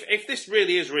 that if this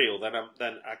really is real, then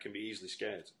I can be easily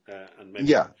scared.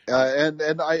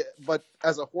 But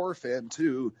as a horror fan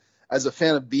too, as a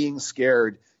fan of being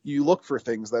scared, you look for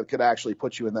things that could actually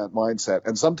put you in that mindset.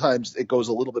 And sometimes it goes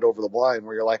a little bit over the line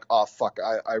where you're like, oh, fuck,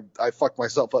 I fucked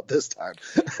myself up this time.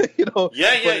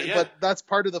 But that's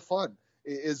part of the fun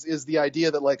is the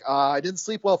idea that like, I didn't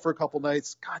sleep well for a couple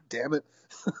nights. God damn it.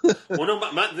 Well, no,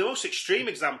 the most extreme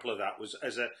example of that was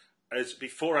as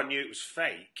before I knew it was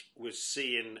fake, was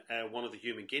seeing one of the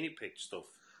human guinea pig stuff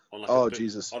on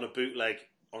a bootleg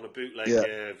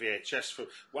VHS.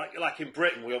 Like in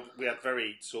Britain, we had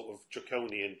very sort of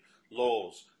draconian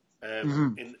laws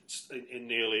in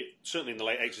certainly in the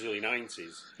late 80s, early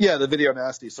 90s. Yeah, the video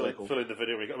nasty cycle. Filling the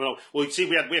video. Well, you see,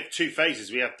 we had two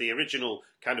phases. We had the original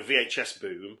kind of VHS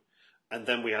boom, and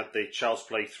then we had the Child's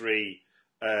Play 3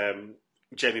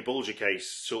 Jamie Bulger case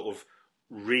sort of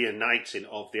reuniting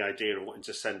of the idea of wanting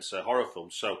to censor horror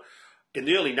films. So in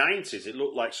the early 90s, it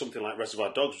looked like something like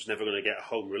Reservoir Dogs was never going to get a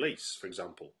home release, for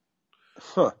example.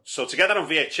 Huh. So to get that on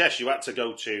VHS, you had to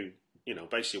go to,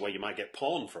 basically where you might get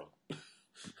porn from,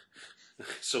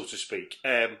 so to speak.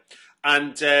 And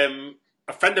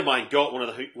a friend of mine got one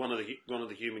of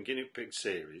the Human Guinea Pig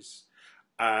series,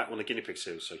 human guinea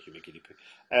pig.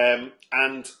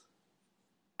 And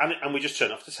we just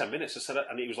turned off to 10 minutes. I said,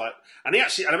 and he was like, and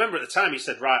I remember at the time he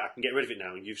said, right, I can get rid of it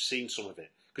now, and you've seen some of it.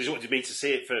 Because he wanted me to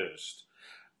see it first.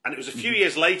 And it was a few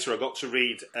years later I got to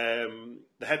read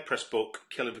the head press book,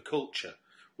 Killing the Culture,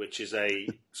 which is a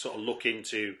sort of look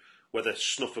into whether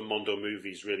snuff and mondo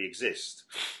movies really exist.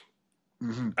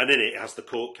 Mm-hmm. And in it has the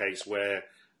court case where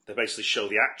they basically show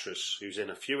the actress who's in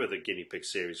a few of the Guinea Pig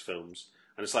series films.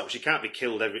 And it's like, well, she can't be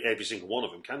killed every single one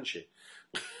of them, can she?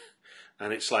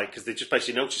 And it's like, because they just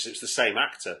basically noticed it's the same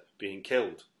actor being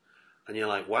killed. And you're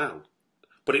like, wow.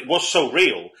 But it was so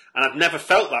real, and I've never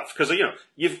felt that because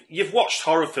you've watched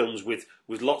horror films with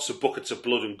lots of buckets of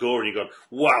blood and gore, and you go,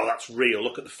 "Wow, that's real!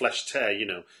 Look at the flesh tear!"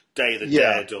 Day of the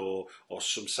Dead or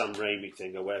some Sam Raimi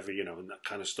thing or whatever, and that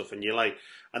kind of stuff. And you're like,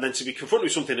 and then to be confronted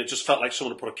with something that just felt like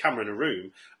someone had put a camera in a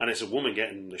room, and it's a woman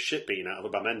getting the shit beaten out of her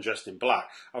by men dressed in black.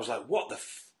 I was like, "What the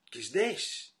is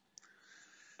this?"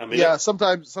 I mean, yeah,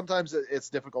 sometimes it's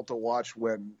difficult to watch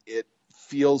when it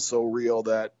feels so real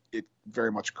that it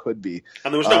very much could be.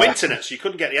 And there was no internet, so you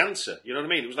couldn't get the answer. You know what I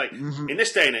mean? It was like, in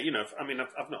this day and age, I haven't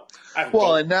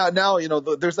now,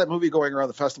 there's that movie going around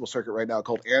the festival circuit right now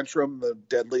called Antrim, the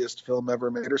deadliest film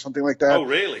ever made or something like that. Oh,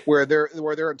 really? Where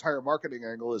their entire marketing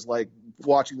angle is like,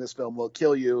 watching this film will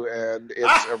kill you, and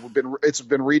it's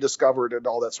been rediscovered and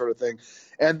all that sort of thing.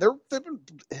 And they've been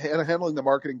handling the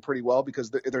marketing pretty well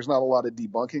because there's not a lot of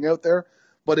debunking out there.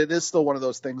 But it is still one of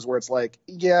those things where it's like,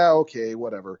 yeah, okay,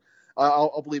 whatever.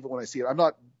 I'll believe it when I see it. I'm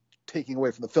not taking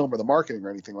away from the film or the marketing or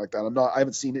anything like that. I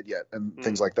haven't seen it yet and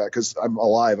things like that because I'm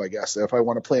alive, I guess, if I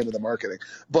want to play into the marketing.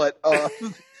 But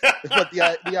but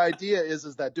the idea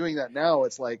is that doing that now,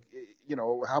 it's like,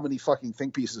 how many fucking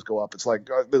think pieces go up? It's like,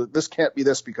 this can't be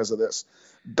this because of this.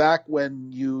 Back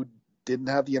when you didn't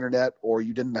have the internet or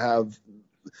you didn't have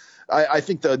I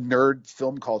think the nerd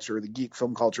film culture, the geek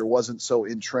film culture, wasn't so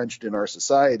entrenched in our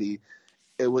society.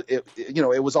 It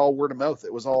was all word of mouth.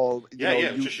 It was all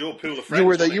just your pool of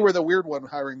friends. You were the weird one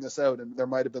hiring this out, and there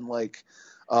might have been like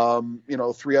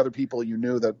 3 other people you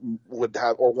knew that would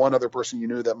have, or one other person you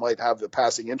knew that might have the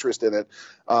passing interest in it.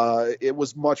 It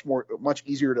was much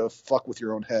easier to fuck with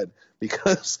your own head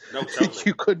because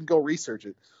you couldn't go research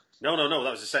it. No,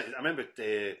 that was the same. I remember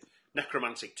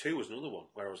Necromantic 2 was another one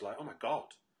where I was like, oh my God.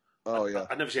 Oh yeah.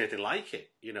 I'd never seen anything like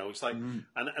it. It's like,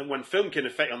 and when film can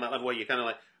affect on that level where you're kind of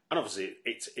like, and obviously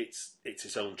it's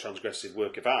its own transgressive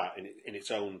work of art in its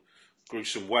own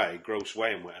gruesome way, gross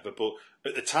way and whatever. But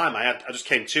at the time I just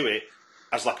came to it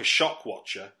as like a shock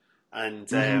watcher, and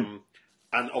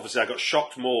obviously I got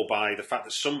shocked more by the fact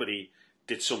that somebody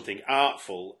did something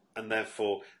artful, and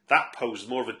therefore that posed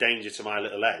more of a danger to my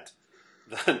little head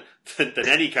than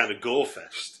any kind of gore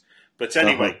fest. But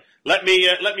anyway, let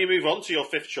me move on to your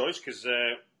fifth choice, because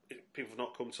people have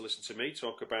not come to listen to me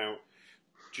talk about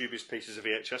dubious pieces of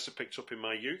VHS I picked up in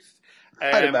my youth.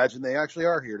 I'd imagine they actually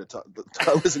are here to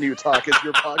listen to you talk. It's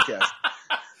your podcast.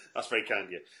 That's very kind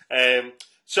of you.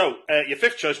 So your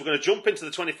fifth choice, we're going to jump into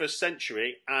the 21st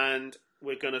century, and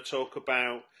we're going to talk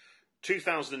about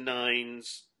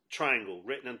 2009's Triangle,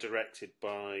 written and directed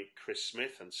by Chris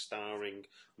Smith and starring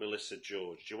Melissa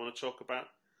George. Do you want to talk about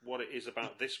what it is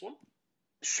about this one?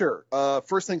 Sure.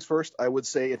 First things first, I would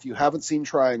say if you haven't seen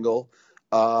Triangle,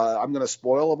 I'm going to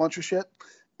spoil a bunch of shit.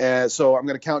 So I'm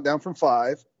going to count down from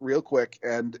 5 real quick,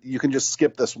 and you can just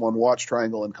skip this one, watch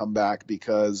Triangle, and come back,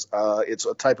 because it's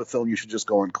a type of film you should just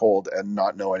go in cold and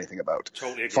not know anything about.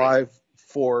 Totally agree. 5,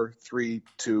 4, 3,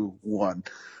 2, 1.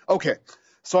 Okay.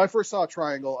 So I first saw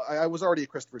Triangle. I was already a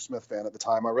Christopher Smith fan at the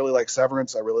time. I really like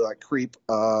Severance. I really like Creep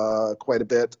quite a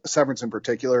bit, Severance in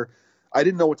particular. I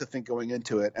didn't know what to think going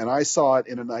into it, and I saw it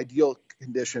in an ideal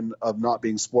condition of not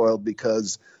being spoiled,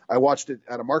 because I watched it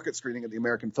at a market screening at the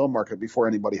American Film Market before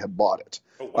anybody had bought it.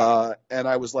 Oh, wow. And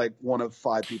I was like one of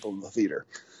 5 people in the theater.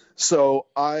 So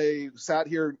I sat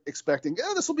here expecting,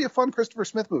 this will be a fun Christopher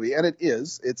Smith movie, and it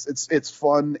is. It's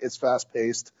fun. It's fast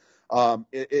paced.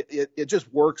 It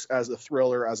just works as a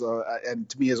thriller, and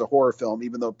to me as a horror film,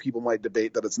 even though people might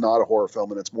debate that it's not a horror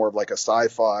film and it's more of like a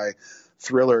sci-fi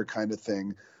thriller kind of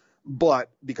thing. But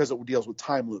because it deals with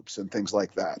time loops and things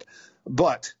like that.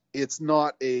 But it's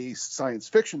not a science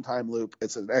fiction time loop.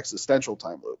 It's an existential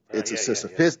time loop. It's a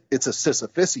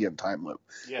Sisyphusian time loop.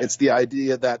 Yeah. It's the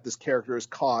idea that this character is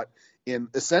caught in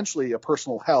essentially a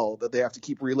personal hell that they have to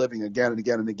keep reliving again and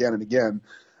again and again and again,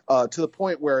 to the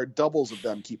point where doubles of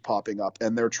them keep popping up,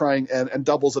 and they're trying, and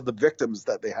doubles of the victims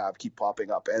that they have keep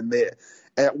popping up. And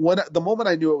the moment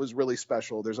I knew it was really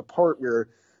special, there's a part where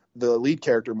the lead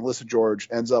character, Melissa George,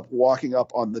 ends up walking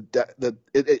up on the deck.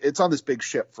 It's on this big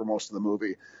ship for most of the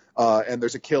movie. And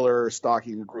there's a killer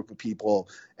stalking a group of people.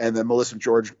 And then Melissa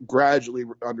George gradually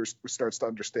starts to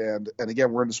understand. And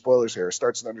again, we're into spoilers here.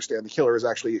 Starts to understand the killer is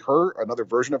actually her, another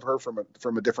version of her from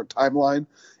a different timeline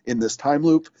in this time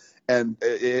loop. And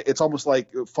it's almost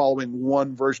like following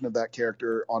one version of that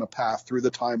character on a path through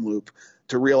the time loop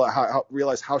to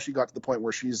realize how she got to the point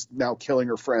where she's now killing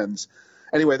her friends.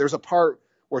 Anyway, there's a part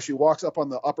where she walks up on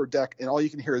the upper deck and all you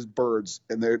can hear is birds,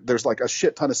 and there's like a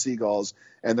shit ton of seagulls,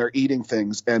 and they're eating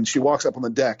things, and she walks up on the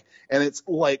deck, and it's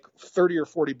like 30 or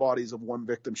 40 bodies of one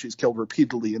victim she's killed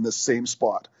repeatedly in this same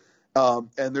spot.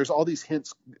 And there's all these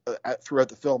hints throughout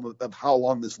the film of how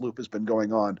long this loop has been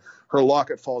going on. Her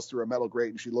locket falls through a metal grate,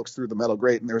 and she looks through the metal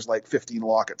grate, and there's like 15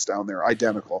 lockets down there,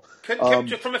 identical. From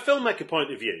a filmmaker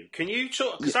point of view, can you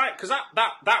talk? Because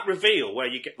that reveal where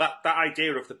you get that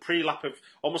idea of the pre-lap of,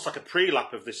 almost like a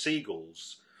pre-lap of the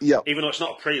seagulls. Yeah. Even though it's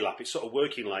not a pre-lap, it's sort of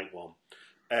working like one.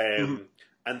 And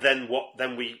then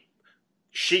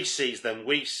she sees, then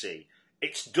we see.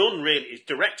 It's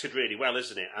directed really well,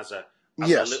 isn't it? As a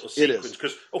little sequence,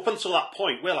 because up until that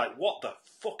point we're like, what the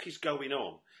fuck is going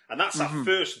on? And that's our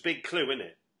first big clue, isn't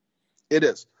it? It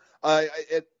is.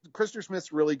 Christopher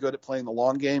Smith's really good at playing the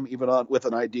long game, even with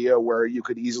an idea where you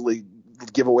could easily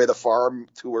give away the farm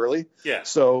too early. Yeah.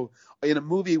 So in a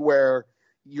movie where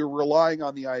you're relying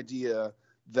on the idea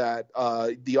that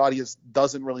the audience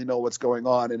doesn't really know what's going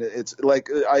on, and it's like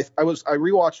I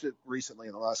rewatched it recently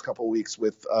in the last couple of weeks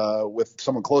with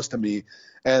someone close to me,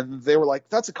 and they were like,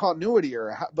 "That's a continuity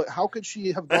error." But how could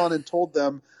she have gone and told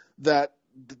them that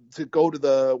to go to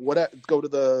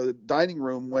the dining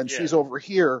room when she's over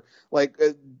here? Like,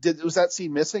 was that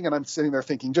scene missing? And I'm sitting there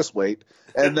thinking, just wait.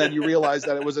 And then you realize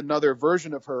that it was another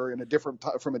version of her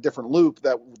from a different loop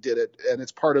that did it, and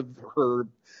it's part of her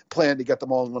plan to get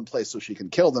them all in one place so she can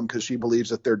kill them, because she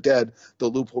believes that they're dead, the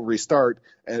loop will restart,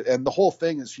 and the whole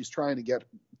thing is she's trying to get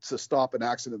to stop an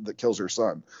accident that kills her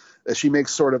son. She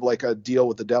makes sort of like a deal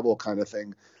with the devil kind of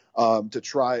thing, to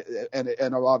try,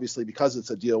 and obviously because it's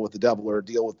a deal with the devil or a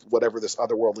deal with whatever this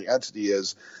otherworldly entity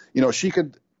is,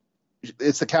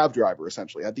 it's the cab driver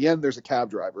essentially. At the end, there's a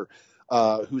cab driver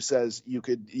who says you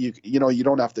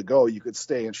don't have to go, you could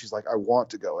stay, and she's like, I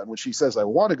want to go. And when she says I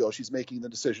want to go, she's making the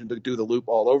decision to do the loop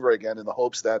all over again in the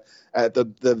hopes that at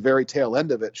the very tail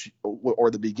end of it,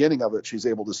 or the beginning of it, she's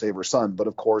able to save her son. But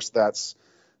of course, that's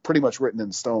pretty much written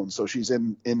in stone. So she's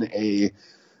in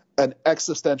an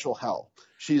existential hell.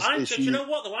 You know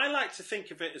what though? I like to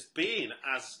think of it as being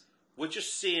as we're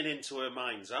just seeing into her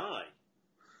mind's eye.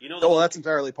 That's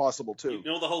entirely possible too.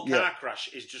 The whole car crash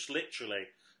is just literally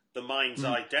the mind's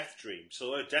eye death dream.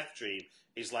 So her death dream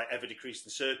is like ever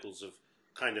decreasing circles of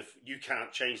kind of, you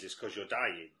can't change this because you're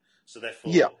dying. So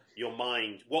therefore, your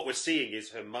mind, what we're seeing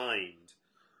is her mind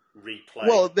replay.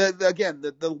 Well,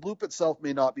 the loop itself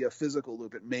may not be a physical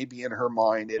loop. It may be in her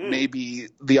mind. It may be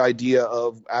the idea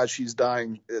of, as she's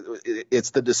dying, it's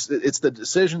the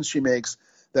decisions she makes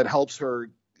that helps her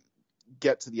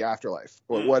get to the afterlife,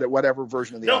 or whatever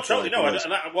version of the afterlife. Totally,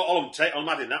 all I'm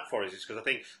adding that for is because I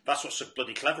think that's what's so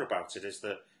bloody clever about it, is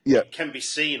that it can be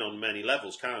seen on many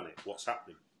levels, can't it? What's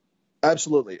happening?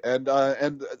 Absolutely, and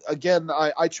again,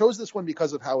 I chose this one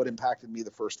because of how it impacted me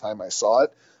the first time I saw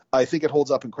it. I think it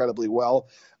holds up incredibly well,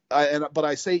 but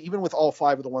I say even with all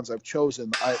 5 of the ones I've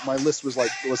chosen, my list was like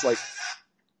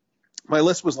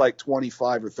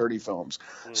 25 or 30 films.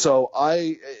 So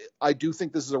I do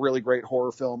think this is a really great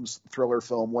horror film, thriller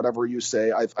film, whatever you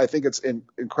say. I think it's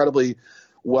incredibly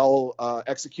well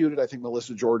executed. I think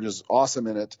Melissa George is awesome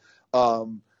in it.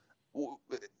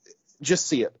 Just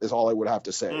see it is all I would have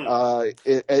to say.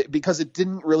 Because it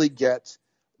didn't really get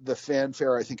the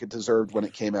fanfare I think it deserved when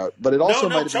it came out. But it also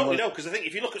might have been because I think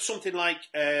if you look at something like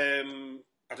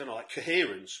like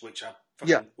Coherence, which I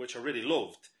really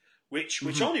loved, which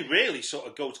only really sort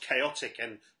of goes chaotic,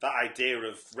 and that idea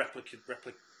of replica.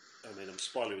 I mean, I'm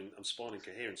spoiling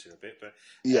Coherence here a bit, but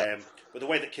the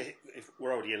way that if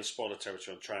we're already in a spoiler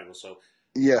territory on Triangle, so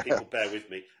people bear with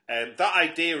me. That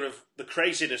idea of the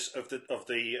craziness of the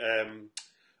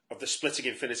splitting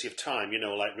infinity of time,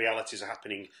 like realities are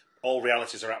happening. All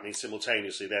realities are happening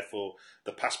simultaneously. Therefore,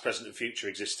 the past, present, and future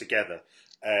exist together.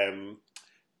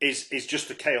 Is just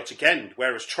a chaotic end.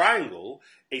 Whereas Triangle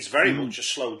is very much a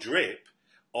slow drip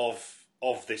of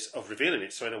revealing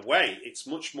it. So in a way, it's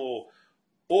much more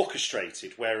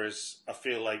orchestrated. Whereas I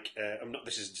feel like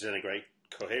this isn't to denigrate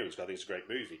Coherence, but I think it's a great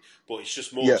movie. But it's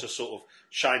just more to sort of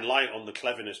shine light on the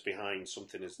cleverness behind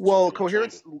something.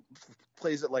 Coherence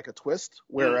plays it like a twist,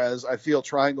 whereas I feel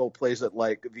Triangle plays it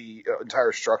like the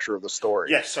entire structure of the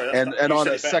story. Yes, sorry. And on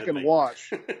a second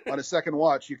watch,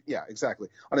 exactly.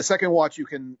 On a second watch, you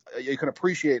can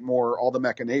appreciate more all the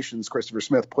machinations Christopher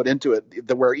Smith put into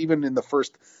it. Where even in the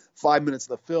first 5 minutes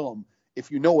of the film,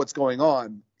 if you know what's going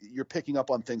on, you're picking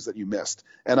up on things that you missed.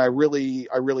 And I really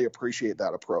appreciate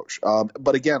that approach.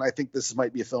 But again, I think this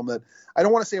might be a film that I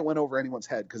don't want to say it went over anyone's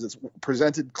head, because it's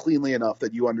presented cleanly enough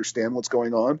that you understand what's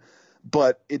going on,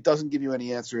 but it doesn't give you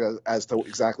any answer as to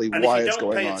exactly why it's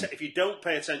going on. If you don't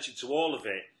pay attention to all of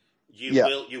it,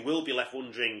 you will be left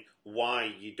wondering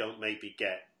why you don't maybe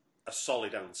get a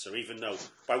solid answer, even though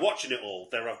by watching it all,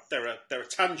 there are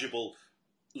tangible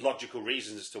logical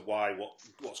reasons as to why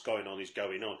what's going on is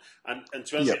going on. And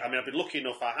to be honest, I mean, I've been lucky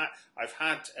enough. I've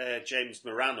had James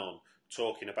Moran on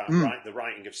talking about the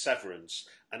writing of Severance,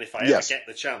 and if I ever get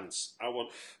the chance, I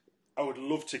would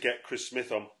love to get Chris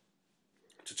Smith on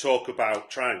to talk about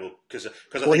Triangle, because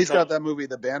he's got that movie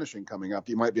The Banishing coming up.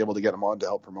 You might be able to get him on to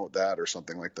help promote that or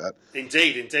something like that.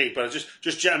 Indeed. But I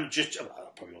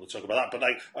probably want to talk about that. But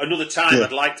like another time,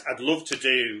 I'd love to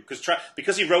do,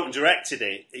 because he wrote and directed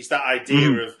it. It's that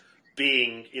idea of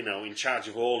being in charge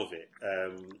of all of it,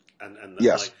 and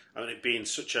it being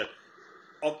such a.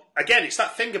 Again, it's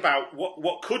that thing about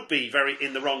what could be very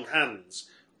in the wrong hands,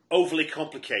 overly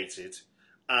complicated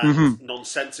and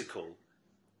nonsensical.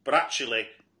 But actually,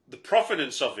 the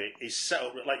provenance of it is set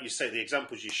up, like you say, the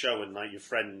examples you show, and like your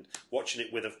friend watching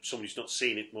it with somebody who's not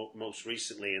seen it most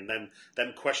recently, and then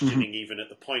them questioning even at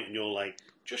the point, and you're like,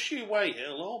 just you wait,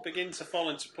 it'll all begin to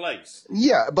fall into place.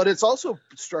 Yeah, but it's also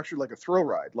structured like a thrill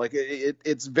ride. Like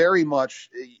it's very much,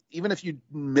 even if you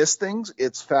miss things,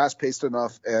 it's fast paced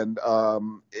enough, and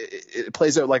it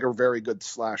plays out like a very good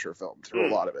slasher film through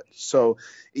a lot of it. So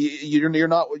you're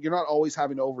not always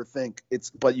having to overthink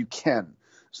but you can.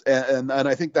 And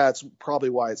I think that's probably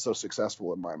why it's so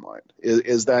successful in my mind,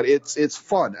 is that it's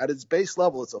fun. At its base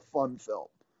level, it's a fun film.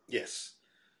 Yes.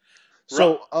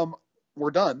 So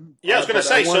we're done. Yeah, I was going to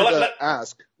say. So let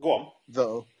ask. Go on.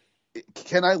 Though,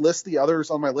 can I list the others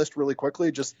on my list really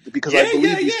quickly? Just because I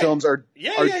believe these films are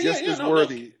just as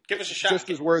worthy. No, give us a shout. Just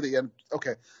as worthy. And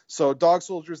okay, so Dog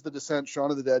Soldiers, The Descent, Shaun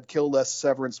of the Dead, Kill Less,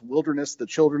 Severance, Wilderness, The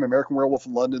Children, American Werewolf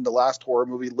in London, The Last Horror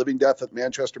Movie, Living Death at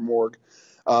Manchester Morgue,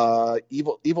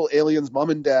 Evil Aliens, Mum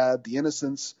and Dad, The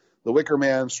Innocents, The Wicker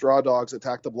Man, Straw Dogs,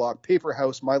 Attack the Block, Paper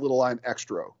House, My Little Line,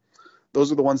 Extra.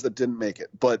 Those are the ones that didn't make it,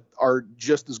 but are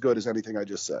just as good as anything I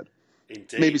just said.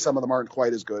 Indeed. Maybe some of them aren't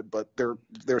quite as good, but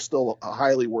they're still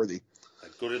highly worthy.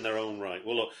 They're good in their own right.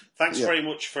 Well, look, thanks very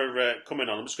much for coming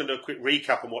on. I'm just going to do a quick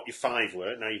recap on what your 5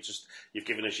 were. Now you've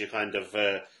given us your kind of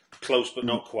close but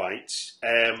not quite.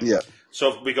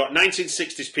 So we got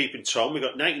 1960s Peeping Tom. We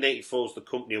got 1984's The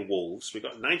Company of Wolves. We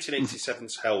got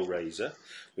 1987's Hellraiser.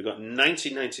 We got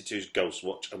 1992's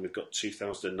Ghostwatch, and we've got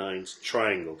 2009's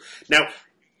Triangle. Now,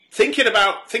 thinking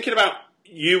about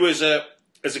you as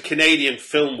a Canadian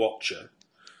film watcher,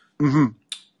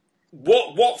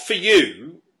 what for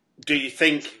you do you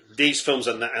think these films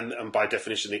and by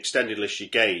definition the extended list you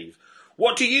gave?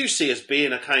 What do you see as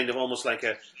being a kind of almost like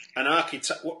an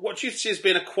archetype? What do you see as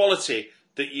being a quality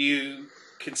that you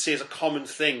can see as a common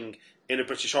thing in a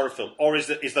British horror film, or is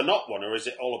there not one, or is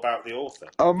it all about the author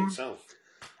himself?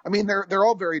 I mean, they're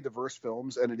all very diverse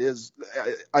films, and it is.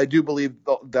 I do believe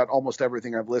that almost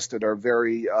everything I've listed are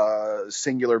very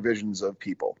singular visions of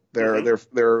people. They're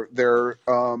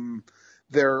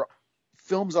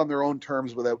films on their own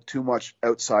terms without too much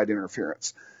outside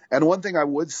interference. And one thing I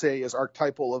would say is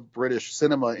archetypal of British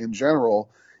cinema in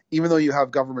general. Even though you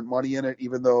have government money in it,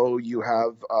 even though you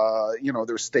have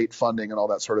there's state funding and all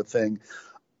that sort of thing,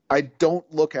 I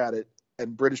don't look at it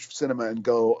and British cinema and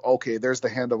go, okay, there's the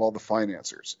hand of all the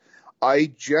financiers.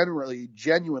 I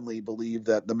genuinely believe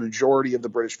that the majority of the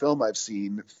British film I've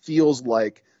seen feels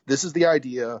like this is the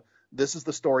idea, this is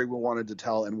the story we wanted to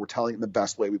tell, and we're telling it in the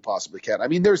best way we possibly can. I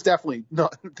mean, there's definitely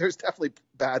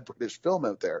bad British film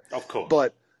out there, of course,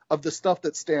 but of the stuff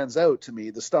that stands out to me,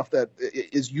 the stuff that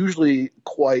is usually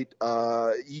quite,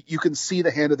 you can see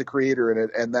the hand of the creator in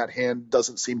it, and that hand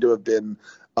doesn't seem to have been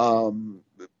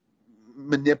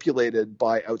manipulated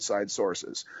by outside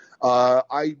sources.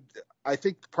 I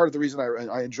think part of the reason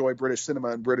I enjoy British cinema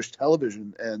and British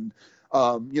television, and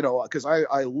because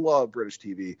I love British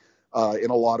TV in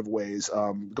a lot of ways,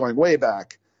 going way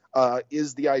back,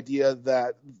 is the idea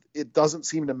that it doesn't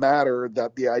seem to matter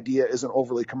that the idea isn't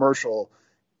overly commercial.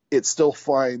 It still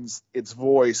finds its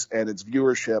voice and its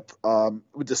viewership,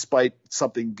 despite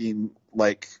something being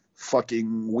like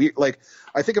fucking weird. Like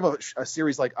I think of a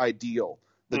series like Ideal,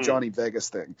 the Johnny Vegas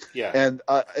thing. Yeah. And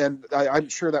I'm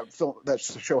sure that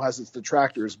show has its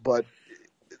detractors, but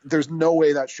there's no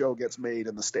way that show gets made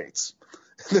in the States.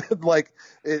 Like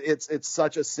it's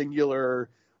such a singular,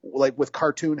 like with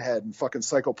Cartoon Head and fucking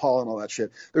Psycho Paul and all that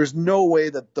shit. There's no way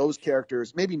that those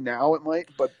characters, maybe now it might,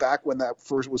 but back when that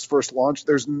was first launched,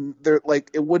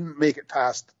 it wouldn't make it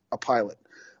past a pilot,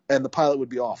 and the pilot would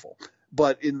be awful.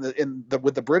 But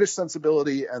with the British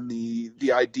sensibility and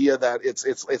the idea that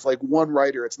it's like one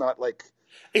writer, it's not like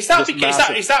is that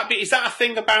a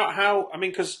thing about how, I mean,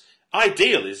 because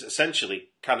Ideal is essentially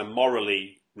kind of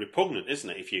morally repugnant, isn't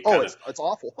it? If you it's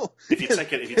awful. if you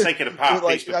take it apart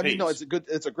piece by piece. No,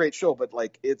 it's a great show, but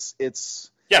like it's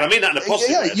yeah, I mean that in a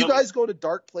positive way. You guys go to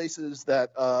dark places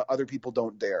that other people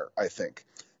don't dare, I think,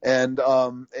 and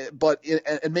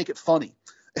make it funny.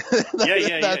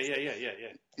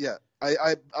 Yeah.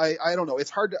 I don't know. It's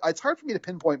hard for me to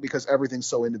pinpoint because everything's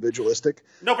so individualistic.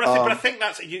 No, but I think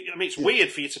that's. I mean, it's weird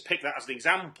for you to pick that as an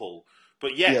example.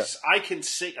 But yes, I can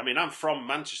see. I mean, I'm from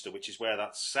Manchester, which is where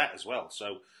that's set as well.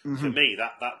 So for me,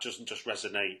 that doesn't just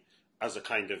resonate as a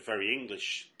kind of very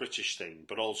English British thing,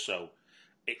 but also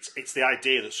it's the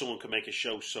idea that someone can make a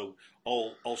show so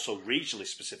also regionally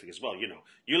specific as well. You know,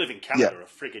 you live in Canada, a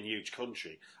friggin' huge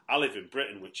country. I live in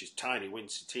Britain, which is tiny,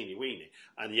 wincy, teeny weeny,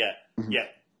 and yet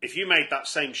if you made that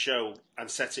same show and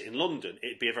set it in London,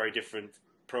 it'd be a very different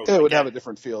program. It would have a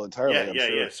different feel entirely.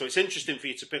 Yeah. So it's interesting for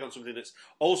you to pick on something that's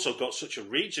also got such a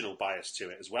regional bias to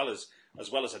it, as well as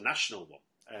a national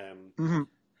one.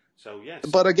 So yes.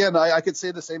 But again, I could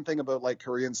say the same thing about like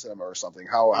Korean cinema or something.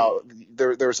 How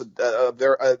there's an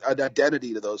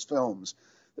identity to those films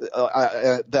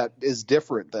that is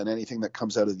different than anything that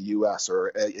comes out of the U.S.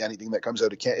 or anything that comes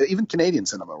out of even Canadian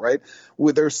cinema, right?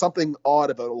 There's something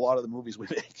odd about a lot of the movies we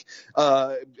make,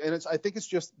 and I think it's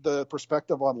just the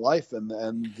perspective on life and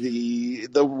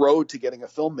the road to getting a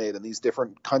film made in these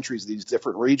different countries, these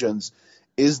different regions,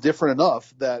 is different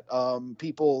enough that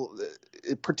people,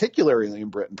 particularly in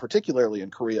Britain, particularly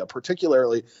in Korea,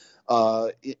 particularly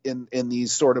in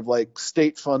these sort of like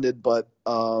state funded, but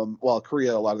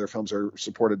Korea, a lot of their films are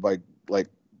supported by like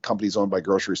companies owned by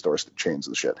grocery store chains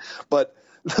and shit. But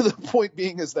the point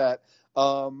being is that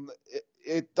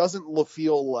it doesn't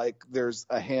feel like there's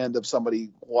a hand of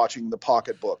somebody watching the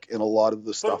pocketbook in a lot of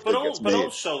the stuff that gets made. But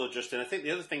also, though, Justin, I think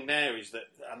the other thing there is that,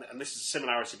 and this is a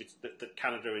similarity that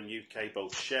Canada and UK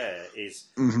both share, is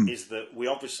that we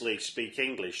obviously speak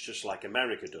English just like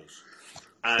America does.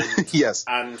 And, yes.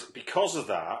 And because of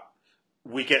that,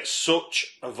 we get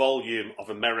such a volume of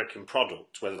American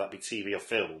product, whether that be TV or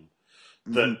film,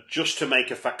 that just to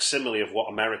make a facsimile of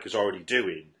what America's already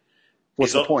doing,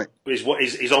 what's the point?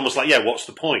 Is almost like, yeah, what's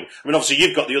the point? I mean, obviously,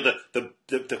 you've got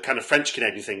the kind of French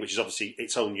Canadian thing, which is obviously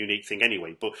its own unique thing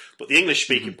anyway. But the English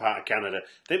speaking part of Canada,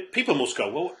 people must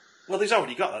go, well, there's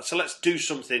already got that, so let's do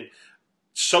something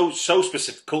so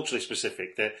specific, culturally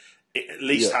specific, that it at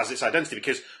least has its identity.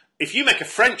 Because if you make a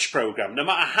French program, no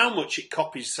matter how much it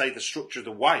copies, say, the structure of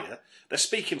The Wire, they're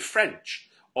speaking French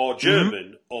or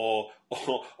German or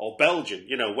Belgian,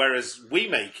 whereas we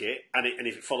make it, and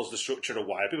if it follows the structure of The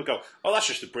Wire, people go, oh, that's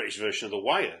just the British version of The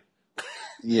Wire.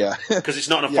 Yeah. Because it's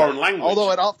not in a foreign language.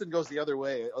 Although it often goes the other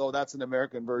way. Oh, that's an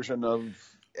American version of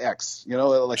X,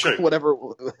 like True. Whatever.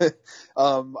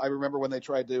 I remember when they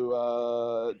tried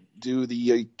to do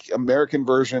the American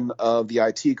version of the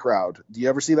IT Crowd. Do you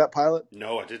ever see that pilot?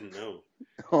 No, I didn't know.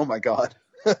 Oh, my God.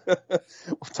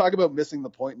 Talk about missing the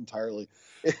point entirely.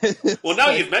 Well, now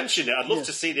you've mentioned it, I'd love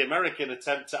to see the American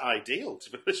attempt at Ideal,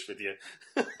 to be honest with you.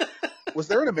 Was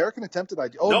there an American attempt at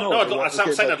Ideal? Oh, no, I'm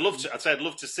saying I'd love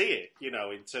to see it, in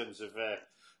terms of...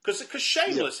 Because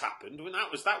Shameless happened, and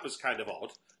that was kind of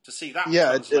odd to see that.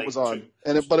 Yeah, it was on.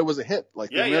 But it was a hit. Like,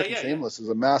 the American Shameless is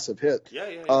a massive hit.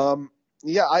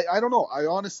 Yeah. I don't know.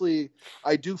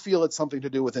 I do feel it's something to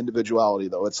do with individuality,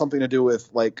 though. It's something to do with,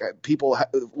 like, people,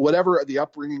 whatever the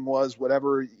upbringing was,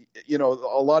 whatever, a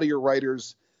lot of your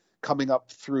writers coming up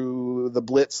through the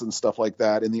Blitz and stuff like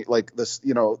that, and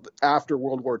after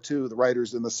World War II, the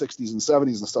writers in the 60s and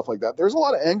 70s and stuff like that, there's a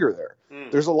lot of anger there.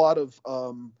 There's a lot of,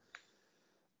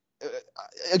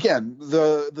 again,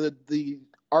 the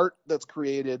art that's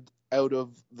created out of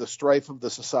the strife of the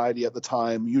society at the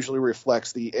time usually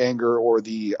reflects the anger or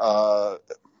the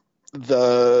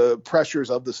pressures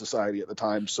of the society at the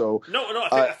time. So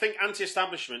I think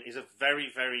anti-establishment is a very,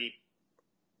 very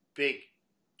big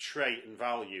trait and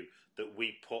value that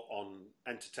we put on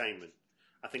entertainment.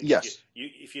 I think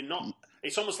if you're not,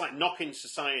 it's almost like knocking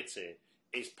society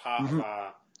is part of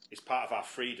our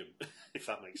freedom, if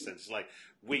that makes sense. It's like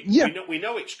we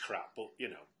know it's crap, but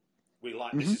we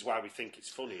like this is why we think it's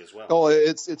funny as well. Oh,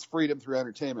 it's freedom through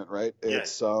entertainment, right?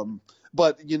 It's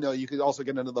but you could also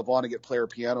get into the Vonnegut player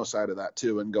piano side of that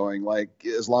too, and going like,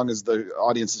 as long as the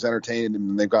audience is entertained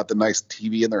and they've got the nice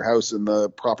TV in their house and the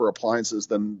proper appliances,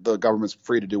 then the government's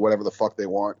free to do whatever the fuck they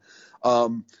want.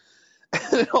 We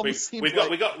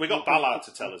got Ballard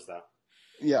to tell us that.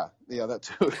 Yeah, that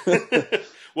too.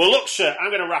 Well, look, sir, I'm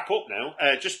going to wrap up now.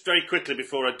 Just very quickly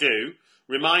before I do,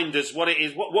 remind us what it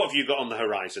is. What have you got on the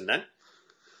horizon then?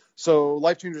 So,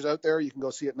 Life Changers out there. You can go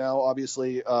see it now.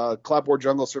 Obviously, Clapboard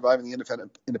Jungle: Surviving the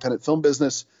Independent Film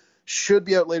Business should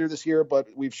be out later this year, but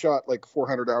we've shot like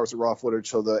 400 hours of raw footage,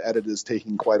 so the edit is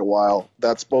taking quite a while.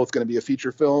 That's both going to be a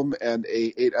feature film and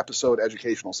a 8-episode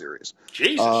educational series.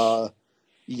 Jesus.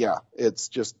 Yeah, it's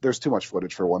just there's too much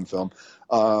footage for one film.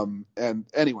 And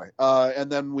anyway,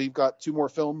 and then we've got 2 more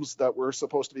films that we're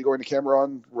supposed to be going to camera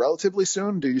on relatively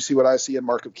soon. Do You See What I See and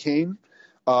Mark of Cain?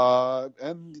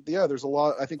 And yeah, there's a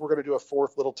lot. I think we're going to do a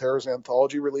 4th Little Terrors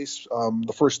anthology release.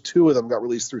 The first 2 of them got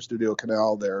released through Studio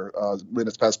Canal. They're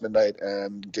Minutes Past Midnight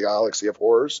and Galaxy of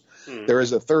Horrors. There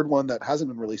is a 3rd one that hasn't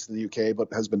been released in the UK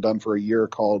but has been done for a year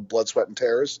called Blood, Sweat and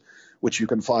Tears, which you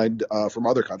can find from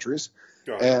other countries.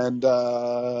 Right. And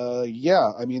I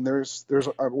mean,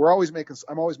 I'm always making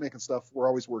stuff. We're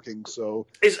always working. So,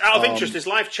 out of interest, is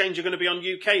Life Changer going to be on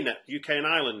UK and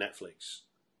Ireland Netflix?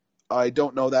 I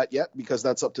don't know that yet because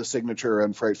that's up to Signature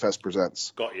and Fright Fest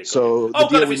Presents. Got you. So,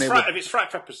 if it's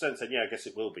Fright Fest Presents, then yeah, I guess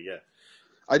it will be. Yeah.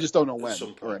 I just don't know when. At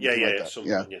some point. Or anything like at that. some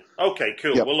point. Yeah. Okay,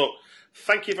 cool. Yep. Well, look,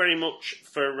 thank you very much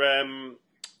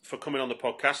for coming on the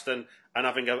podcast and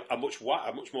having a much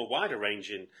more wider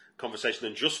ranging conversation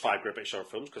than just 5 great British horror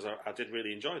films, because I did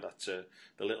really enjoy that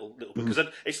the little bit, because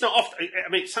it's not often. I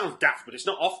mean, it sounds daft, but it's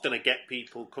not often I get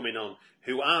people coming on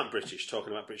who aren't British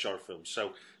talking about British horror films.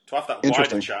 So to have that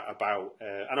wider chat about,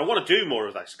 and I want to do more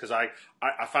of this because I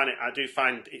do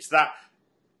find it's that.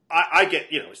 I get,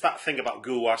 it's that thing about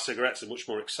Gouloir cigarettes are much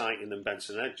more exciting than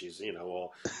Benson Hedges,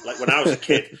 or like when I was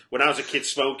a kid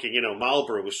smoking,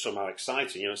 Marlboro was somehow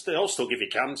exciting, they all still give you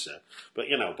cancer, but,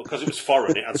 because it was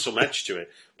foreign, it had some edge to it.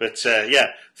 But,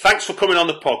 thanks for coming on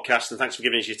the podcast and thanks for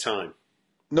giving us your time.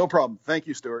 No problem. Thank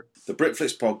you, Stuart. The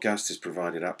Britflix podcast is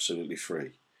provided absolutely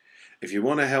free. If you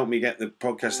want to help me get the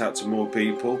podcast out to more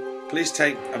people, please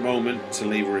take a moment to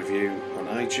leave a review on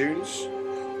iTunes.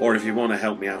 Or if you want to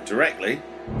help me out directly,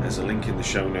 there's a link in the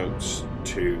show notes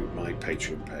to my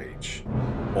Patreon page.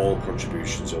 All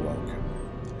contributions are welcome.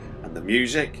 And the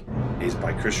music is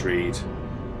by Chris Reed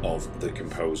of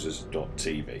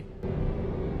thecomposers.tv.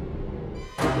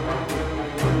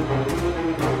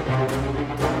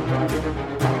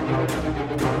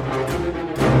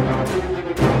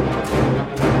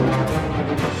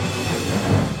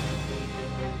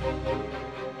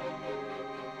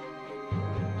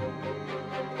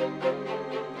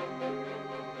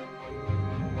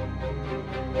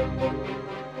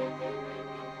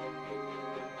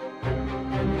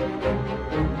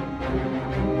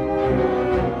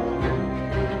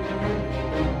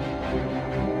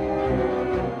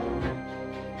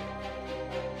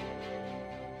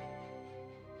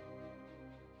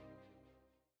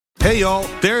 Hey y'all,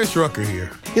 Darius Rucker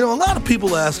here. You know, a lot of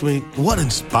people ask me, what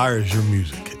inspires your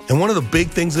music? And one of the big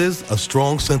things is a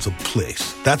strong sense of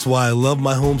place. That's why I love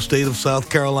my home state of South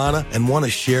Carolina and want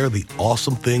to share the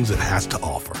awesome things it has to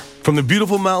offer. From the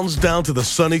beautiful mountains down to the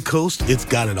sunny coast, it's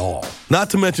got it all. Not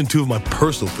to mention two of my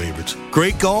personal favorites,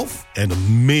 great golf and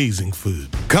amazing food.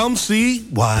 Come see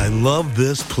why I love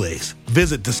this place.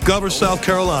 Visit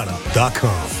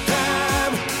discoversouthcarolina.com.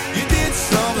 You did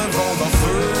something for the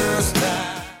first time.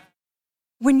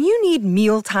 When you need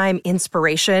mealtime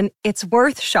inspiration, it's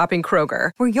worth shopping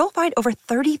Kroger, where you'll find over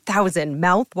 30,000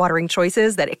 mouth-watering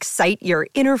choices that excite your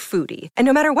inner foodie. And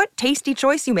no matter what tasty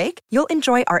choice you make, you'll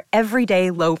enjoy our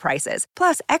everyday low prices,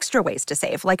 plus extra ways to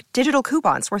save, like digital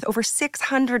coupons worth over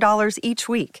 $600 each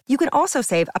week. You can also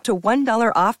save up to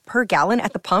 $1 off per gallon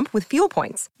at the pump with fuel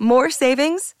points. More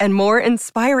savings and more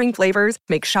inspiring flavors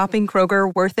make shopping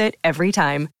Kroger worth it every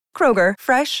time. Kroger,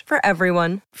 fresh for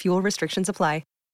everyone. Fuel restrictions apply.